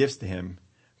presented gifts to him,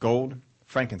 gold,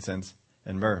 frankincense,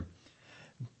 and myrrh.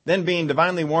 Then being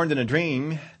divinely warned in a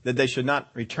dream that they should not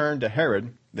return to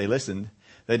Herod, they listened.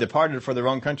 They departed for their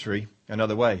own country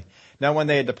another way. Now when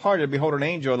they had departed, behold, an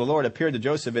angel of the Lord appeared to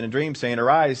Joseph in a dream, saying,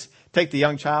 arise, take the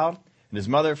young child and his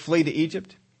mother, flee to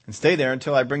Egypt and stay there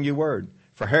until I bring you word.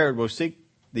 For Herod will seek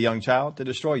the young child to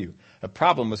destroy you. A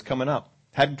problem was coming up.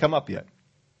 Hadn't come up yet.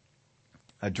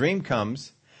 A dream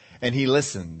comes and he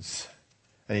listens.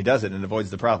 And he does it and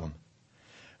avoids the problem.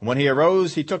 And when he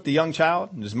arose, he took the young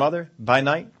child and his mother by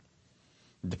night,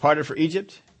 and departed for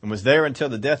Egypt, and was there until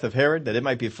the death of Herod, that it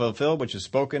might be fulfilled which is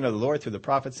spoken of the Lord through the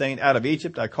prophet, saying, Out of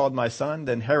Egypt I called my son.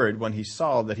 Then Herod, when he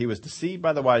saw that he was deceived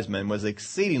by the wise men, was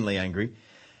exceedingly angry.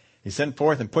 He sent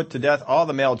forth and put to death all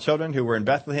the male children who were in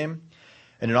Bethlehem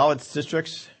and in all its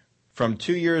districts, from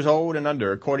 2 years old and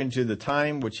under, according to the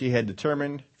time which he had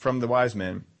determined from the wise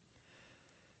men.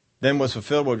 Then was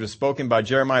fulfilled what was spoken by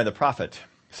Jeremiah the prophet,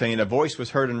 saying, A voice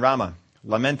was heard in Ramah,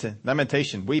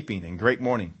 lamentation, weeping, and great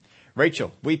mourning.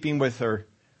 Rachel weeping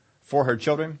for her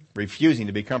children, refusing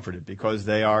to be comforted, because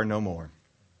they are no more.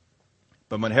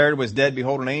 But when Herod was dead,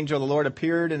 behold, an angel of the Lord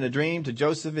appeared in a dream to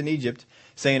Joseph in Egypt,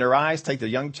 saying, Arise, take the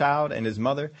young child and his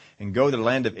mother, and go to the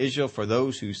land of Israel, for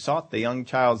those who sought the young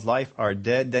child's life are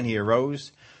dead. Then he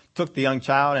arose, took the young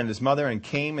child and his mother, and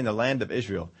came in the land of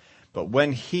Israel. But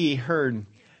when he heard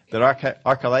that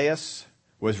Archelaus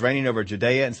was reigning over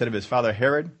Judea instead of his father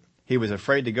Herod, he was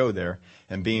afraid to go there.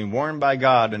 And being warned by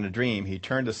God in a dream, he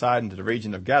turned aside into the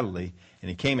region of Galilee, and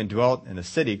he came and dwelt in a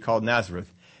city called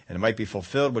Nazareth. And it might be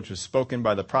fulfilled which was spoken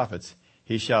by the prophets,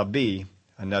 He shall be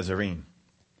a Nazarene.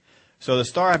 So the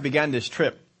star had begun this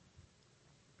trip.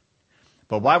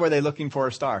 But why were they looking for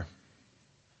a star?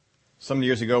 Some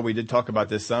years ago we did talk about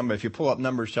this some, but if you pull up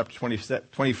Numbers chapter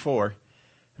 24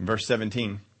 and verse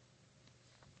 17,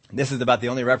 this is about the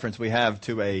only reference we have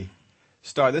to a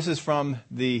star. This is from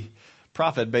the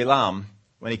prophet Balaam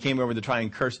when he came over to try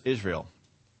and curse Israel.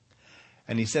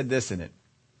 And he said this in it,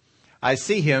 I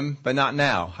see him, but not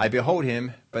now. I behold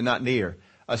him, but not near.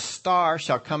 A star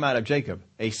shall come out of Jacob.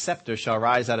 A scepter shall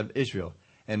rise out of Israel,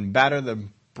 and batter the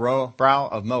brow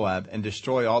of Moab, and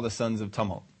destroy all the sons of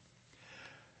tumult.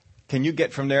 Can you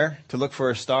get from there to look for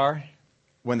a star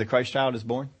when the Christ child is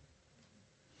born?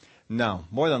 No.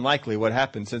 More than likely what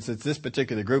happened, since it's this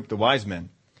particular group, the wise men,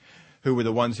 who were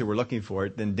the ones who were looking for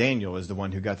it, then Daniel is the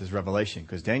one who got this revelation,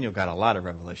 because Daniel got a lot of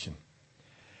revelation.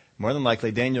 More than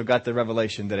likely, Daniel got the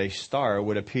revelation that a star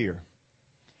would appear,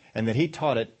 and that he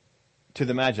taught it to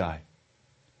the Magi.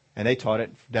 And they taught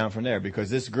it down from there, because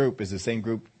this group is the same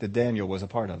group that Daniel was a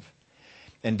part of.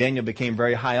 And Daniel became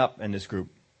very high up in this group,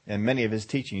 and many of his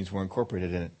teachings were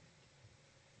incorporated in it.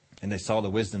 And they saw the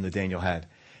wisdom that Daniel had.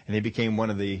 And he became one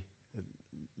of the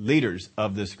leaders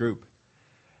of this group.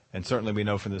 And certainly we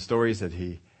know from the stories that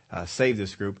he saved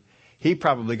this group. He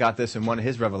probably got this in one of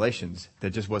his revelations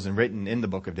that just wasn't written in the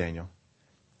book of Daniel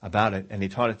about it, and he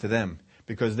taught it to them,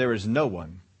 because there is no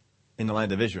one in the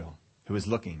land of Israel who is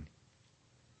looking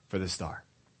for this star.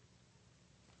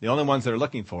 The only ones that are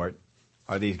looking for it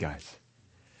are these guys.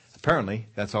 Apparently,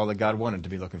 that's all that God wanted, to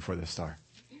be looking for this star.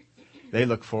 They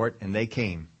looked for it, and they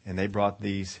came, and they brought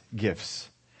these gifts.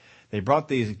 They brought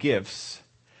these gifts.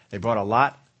 They brought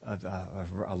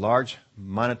a large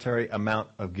monetary amount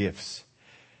of gifts.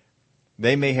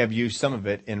 They may have used some of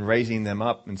it in raising them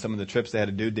up in some of the trips they had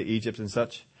to do to Egypt and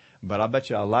such. But I'll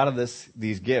bet you a lot of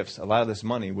these gifts, a lot of this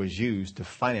money was used to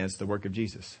finance the work of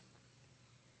Jesus.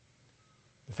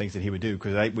 The things that he would do.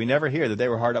 Because we never hear that they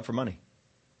were hard up for money.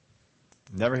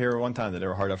 Never hear one time that they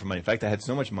were hard up for money. In fact, they had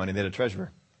so much money, they had a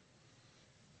treasurer.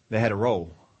 They had a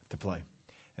role to play.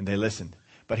 And they listened.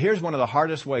 But here's one of the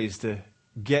hardest ways to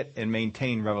get and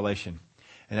maintain revelation.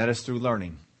 And that is through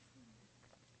learning.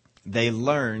 They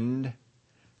learned.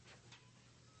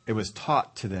 It was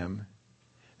taught to them.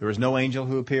 There was no angel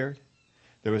who appeared.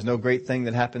 There was no great thing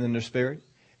that happened in their spirit.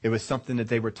 It was something that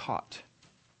they were taught.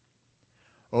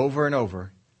 Over and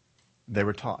over, they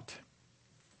were taught.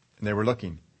 And they were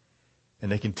looking.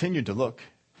 And they continued to look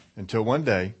until one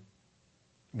day,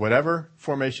 whatever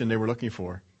formation they were looking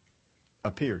for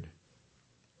appeared.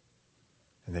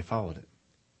 And they followed it.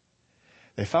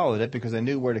 They followed it because they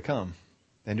knew where to come.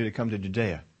 They knew to come to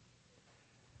Judea.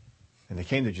 And they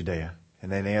came to Judea.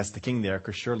 And then they asked the king there,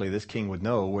 because surely this king would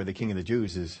know where the king of the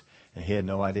Jews is. And he had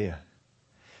no idea.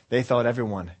 They thought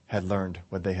everyone had learned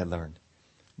what they had learned.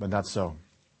 But not so.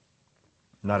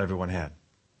 Not everyone had.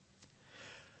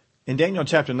 In Daniel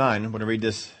chapter 9, I'm going to read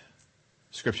this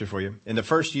scripture for you. In the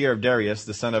first year of Darius,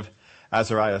 the son of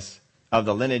Azarias, of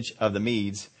the lineage of the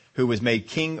Medes, who was made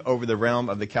king over the realm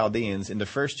of the Chaldeans, in the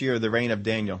first year of the reign of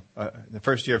Daniel, the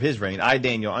first year of his reign, I,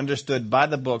 Daniel, understood by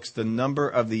the books the number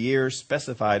of the years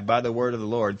specified by the word of the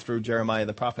Lord through Jeremiah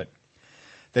the prophet,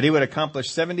 that he would accomplish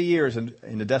 70 years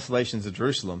in the desolations of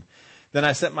Jerusalem. Then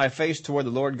I set my face toward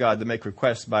the Lord God to make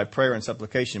requests by prayer and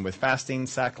supplication with fasting,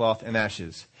 sackcloth, and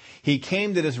ashes. He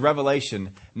came to this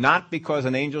revelation not because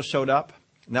an angel showed up,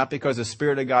 not because the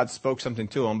Spirit of God spoke something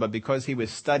to him, but because he was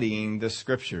studying the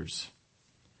Scriptures.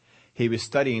 He was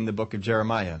studying the book of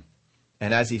Jeremiah.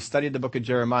 And as he studied the book of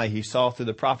Jeremiah, he saw through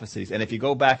the prophecies. And if you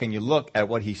go back and you look at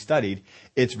what he studied,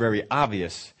 it's very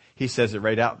obvious. He says it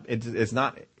right out. It's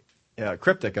not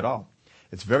cryptic at all.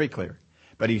 It's very clear.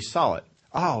 But he saw it.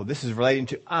 Oh, this is relating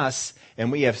to us,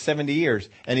 and we have 70 years.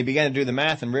 And he began to do the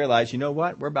math and realized, you know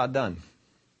what? We're about done.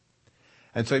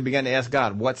 And so he began to ask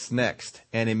God, what's next?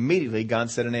 And immediately God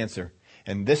said an answer.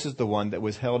 And this is the one that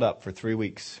was held up for 3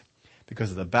 weeks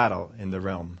because of the battle in the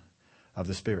realm of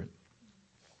the Spirit.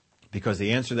 Because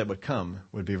the answer that would come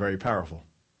would be very powerful.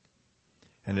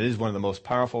 And it is one of the most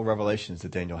powerful revelations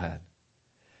that Daniel had.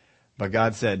 But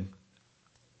God said,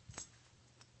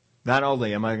 not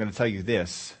only am I going to tell you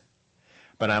this,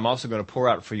 but I'm also going to pour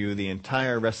out for you the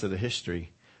entire rest of the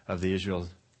history of the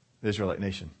Israelite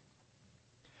nation.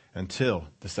 Until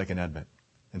the second advent.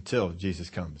 Until Jesus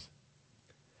comes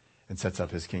and sets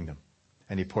up his kingdom.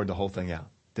 And he poured the whole thing out.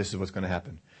 This is what's going to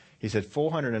happen. He said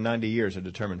 490 years are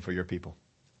determined for your people.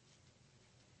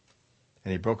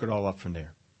 And he broke it all up from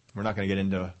there. We're not going to get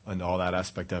into all that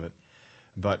aspect of it.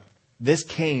 But this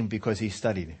came because he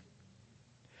studied.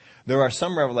 There are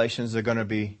some revelations that are going to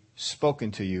be spoken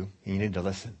to you, and you need to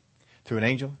listen. Through an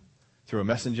angel, through a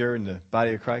messenger in the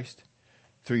body of Christ,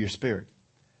 through your spirit.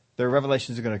 There are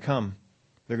revelations that are going to come.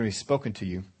 They're going to be spoken to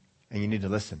you, and you need to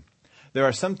listen. There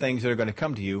are some things that are going to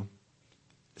come to you,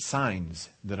 signs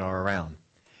that are around.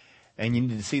 And you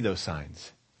need to see those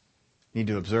signs. You need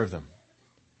to observe them.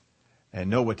 And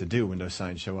know what to do when those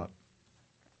signs show up.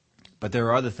 But there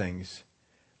are other things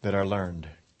that are learned.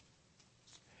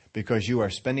 Because you are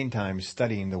spending time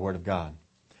studying the Word of God.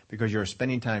 Because you are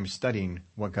spending time studying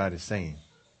what God is saying.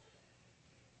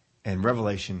 And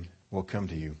revelation will come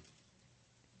to you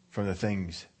from the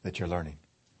things that you're learning.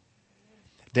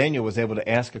 Daniel was able to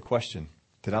ask a question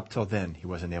that up till then he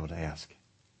wasn't able to ask.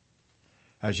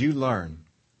 As you learn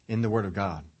in the Word of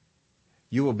God,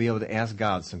 you will be able to ask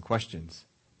God some questions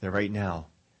that right now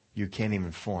you can't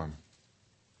even form.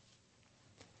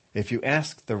 If you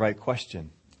ask the right question,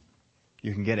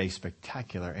 you can get a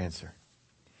spectacular answer.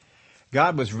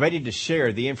 God was ready to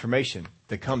share the information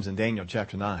that comes in Daniel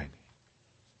chapter 9,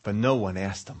 but no one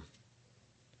asked him.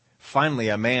 Finally,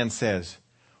 a man says,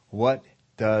 what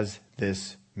does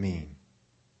this mean?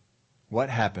 What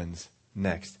happens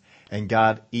next? And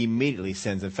God immediately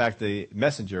sends. In fact, the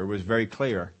messenger was very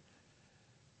clear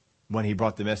when he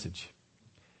brought the message.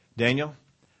 Daniel,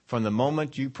 from the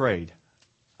moment you prayed,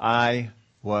 I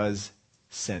was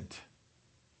sent.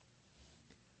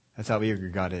 That's how eager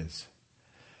God is.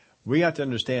 We have to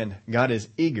understand God is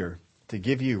eager to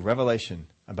give you revelation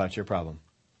about your problem.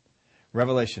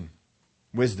 Revelation,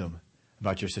 wisdom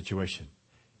about your situation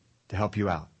to help you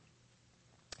out.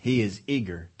 He is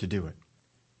eager to do it.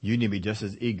 You need to be just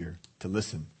as eager to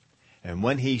listen. And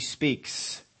when he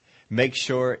speaks, make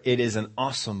sure it is an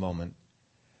awesome moment.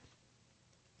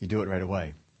 You do it right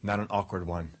away. Not an awkward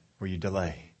one where you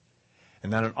delay.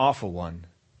 And not an awful one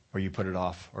where you put it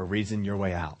off or reason your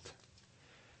way out.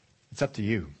 It's up to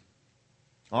you.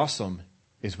 Awesome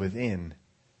is within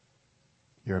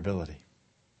your ability.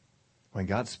 When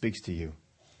God speaks to you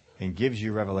and gives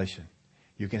you revelation,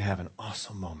 you can have an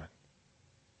awesome moment.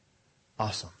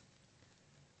 Awesome.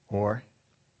 Or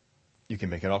you can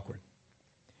make it awkward.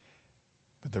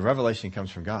 But the revelation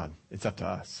comes from God. It's up to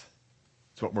us.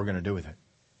 It's what we're going to do with it.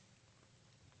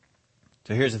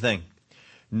 So here's the thing.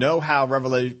 Know how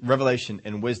revelation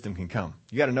and wisdom can come.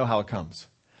 You got to know how it comes.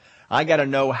 I got to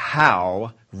know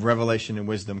how revelation and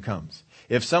wisdom comes.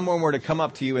 If someone were to come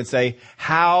up to you and say,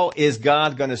 how is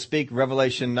God going to speak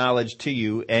revelation knowledge to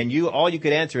you? And all you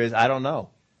could answer is, I don't know.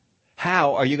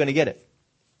 How are you going to get it?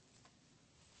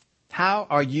 How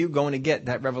are you going to get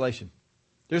that revelation?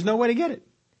 There's no way to get it.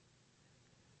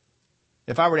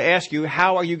 If I were to ask you,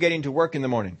 how are you getting to work in the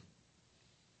morning?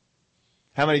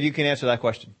 How many of you can answer that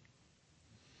question?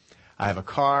 I have a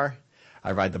car.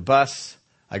 I ride the bus.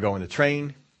 I go on the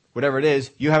train. Whatever it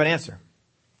is, you have an answer.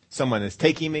 Someone is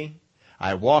taking me.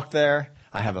 I walk there.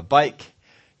 I have a bike.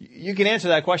 You can answer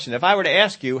that question. If I were to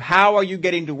ask you, how are you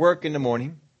getting to work in the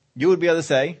morning? You would be able to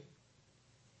say,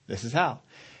 this is how.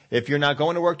 If you're not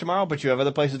going to work tomorrow, but you have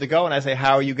other places to go, and I say,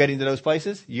 how are you getting to those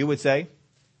places? You would say,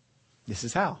 this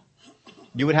is how.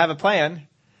 You would have a plan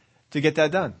to get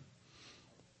that done.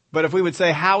 But if we would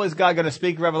say, how is God going to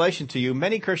speak revelation to you?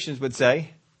 Many Christians would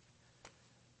say,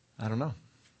 I don't know.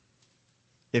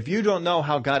 If you don't know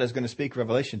how God is going to speak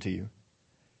revelation to you,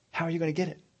 how are you going to get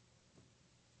it?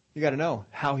 You got to know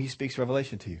how he speaks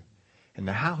revelation to you. And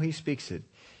the how he speaks it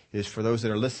is for those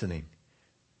that are listening.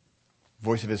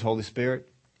 Voice of his Holy Spirit,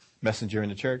 messenger in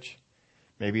the church,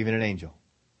 maybe even an angel.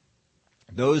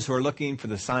 Those who are looking for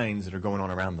the signs that are going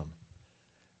on around them.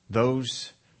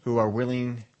 Those who are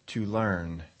willing to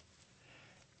learn.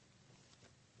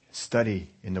 Study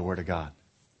in the Word of God.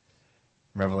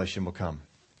 Revelation will come.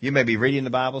 You may be reading the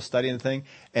Bible, studying the thing,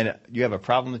 and you have a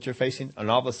problem that you're facing,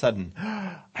 and all of a sudden,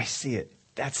 I see it.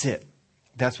 That's it.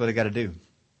 That's what I got to do.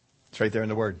 It's right there in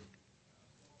the Word.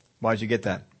 Why did you get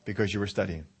that? Because you were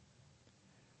studying.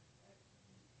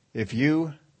 If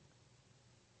you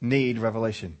need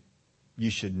revelation, you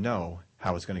should know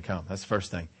how it's going to come. That's the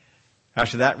first thing.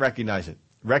 After that, recognize it.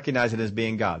 Recognize it as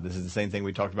being God. This is the same thing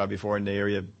we talked about before in the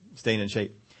area of staying in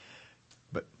shape.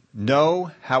 But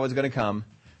know how it's going to come.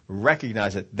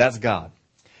 Recognize it. That's God.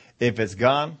 If it's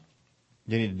God,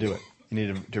 you need to do it. You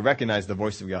need to recognize the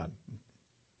voice of God.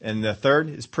 And the third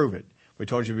is prove it. We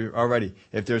told you already.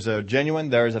 If there's a genuine,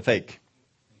 there is a fake.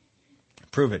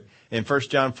 Prove it. In 1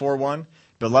 John 4:1,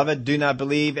 Beloved, do not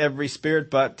believe every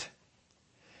spirit, but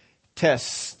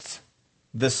test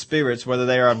the spirits, whether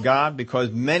they are of God, because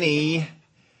many,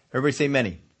 everybody say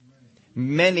many.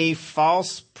 Many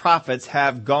false prophets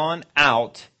have gone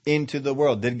out into the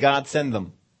world. Did God send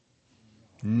them?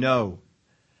 No.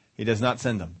 He does not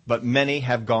send them. But many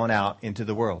have gone out into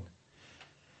the world.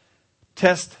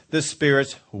 Test the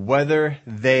spirits whether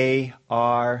they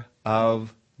are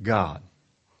of God.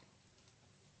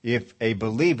 If a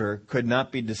believer could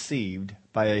not be deceived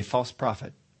by a false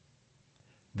prophet,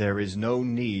 there is no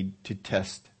need to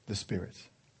test the spirits.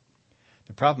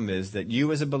 The problem is that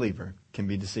you as a believer can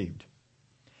be deceived.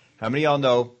 How many of y'all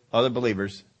know other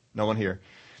believers, no one here,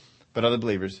 but other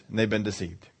believers, and they've been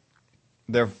deceived?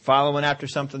 They're following after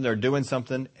something, they're doing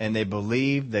something, and they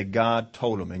believe that God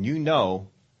told them. And you know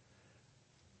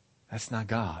that's not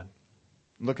God.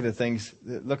 Look at the things,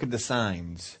 look at the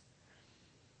signs.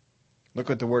 Look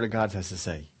what the Word of God has to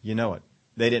say. You know it.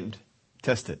 They didn't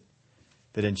test it.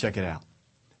 They didn't check it out.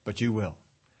 But you will.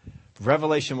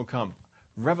 Revelation will come.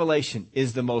 Revelation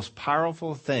is the most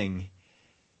powerful thing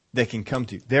that can come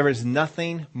to you. There is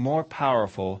nothing more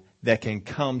powerful that can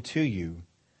come to you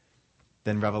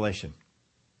than revelation.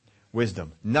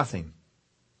 Wisdom. Nothing.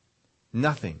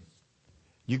 Nothing.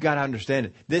 You got to understand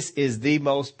it. This is the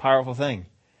most powerful thing.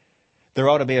 There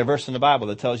ought to be a verse in the Bible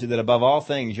that tells you that above all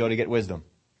things you ought to get wisdom.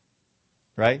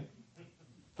 Right?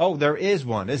 Oh, there is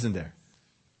one, isn't there?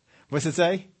 What's it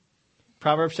say?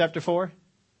 Proverbs chapter 4.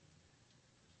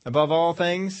 Above all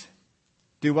things,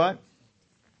 do what?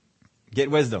 Get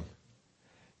wisdom.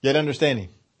 Get understanding.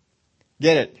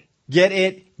 Get it. Get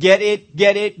it. Get it.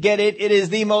 Get it. Get it. It is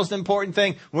the most important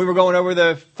thing. When we were going over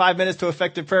the 5 minutes to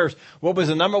effective prayers, what was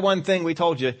the number one thing we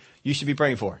told you should be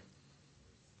praying for?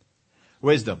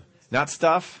 Wisdom. Not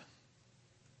stuff.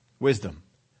 Wisdom.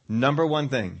 Number one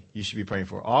thing you should be praying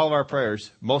for. All of our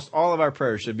prayers, most all of our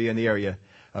prayers should be in the area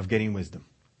of getting wisdom.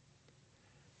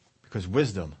 Because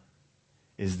wisdom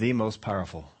is the most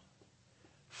powerful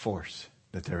force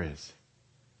that there is.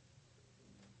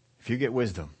 If you get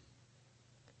wisdom,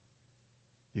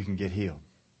 you can get healed.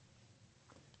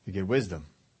 If you get wisdom,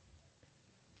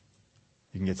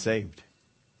 you can get saved.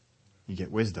 You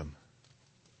get wisdom,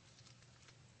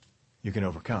 you can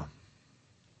overcome.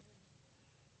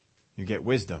 You get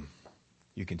wisdom,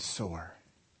 you can soar.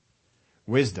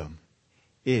 Wisdom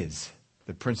is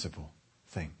the principal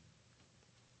thing.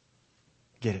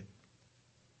 Get it.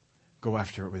 Go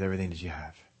after it with everything that you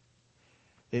have.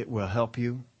 It will help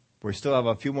you. We still have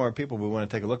a few more people we want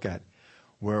to take a look at,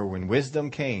 where when wisdom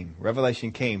came,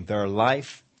 revelation came, their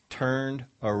life turned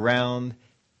around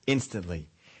instantly.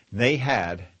 They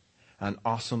had an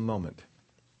awesome moment.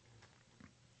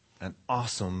 An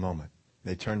awesome moment.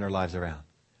 They turned their lives around.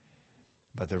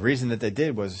 But the reason that they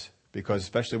did was because,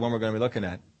 especially one we're going to be looking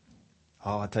at,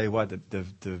 I'll tell you what,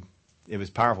 it was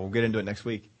powerful. We'll get into it next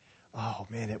week. Oh,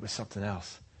 man, it was something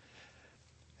else.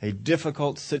 A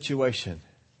difficult situation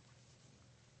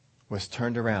was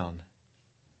turned around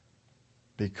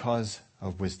because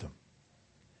of wisdom.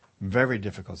 Very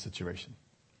difficult situation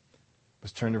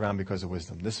was turned around because of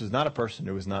wisdom. This was not a person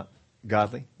who was not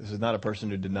godly. This was not a person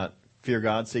who did not fear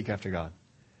God, seek after God.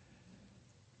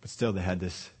 But still they had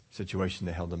this situation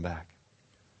that held them back.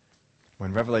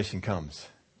 When revelation comes,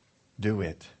 do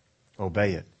it.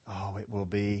 Obey it. Oh, it will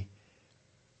be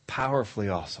powerfully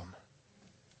awesome.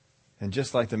 And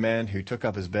just like the man who took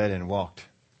up his bed and walked,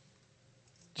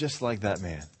 just like that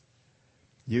man,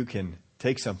 you can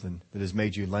take something that has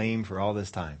made you lame for all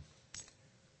this time,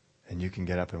 and you can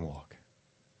get up and walk.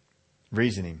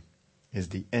 Reasoning is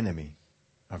the enemy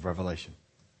of revelation.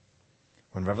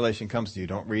 When revelation comes to you,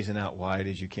 don't reason out why it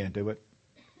is you can't do it.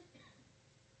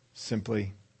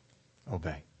 Simply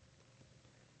obey.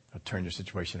 It'll turn your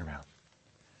situation around.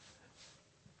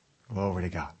 Glory to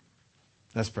God.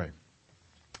 Let's pray.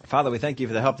 Father, we thank you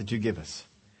for the help that you give us.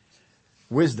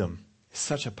 Wisdom is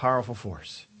such a powerful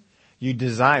force. You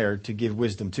desire to give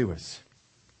wisdom to us.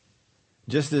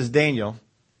 Just as Daniel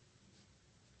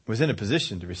was in a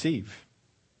position to receive,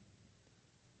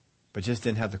 but just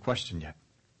didn't have the question yet.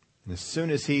 And as soon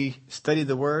as he studied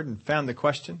the word and found the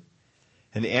question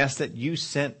and he asked it, you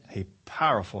sent a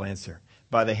powerful answer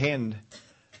by the hand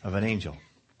of an angel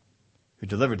who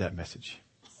delivered that message.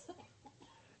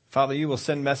 Father, you will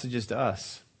send messages to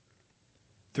us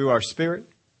through our spirit,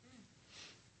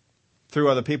 through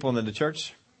other people in the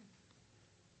church,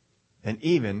 and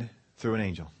even through an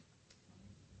angel.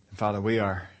 And Father, we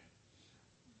are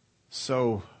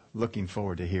so looking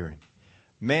forward to hearing.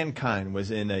 Mankind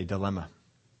was in a dilemma,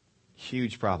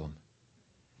 huge problem.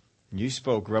 And you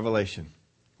spoke revelation,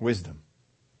 wisdom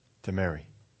to Mary.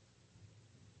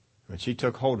 When she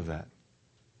took hold of that,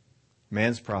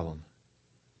 man's problem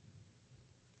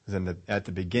was at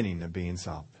the beginning of being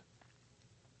solved.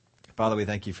 Father, we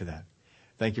thank you for that.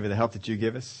 Thank you for the help that you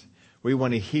give us. We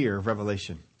want to hear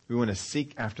revelation. We want to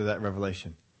seek after that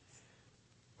revelation.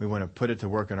 We want to put it to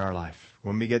work in our life.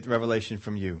 When we get revelation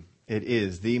from you, it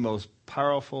is the most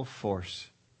powerful force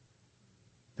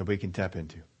that we can tap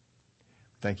into.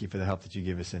 Thank you for the help that you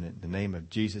give us in it. In the name of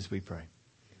Jesus we pray.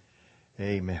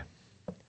 Amen.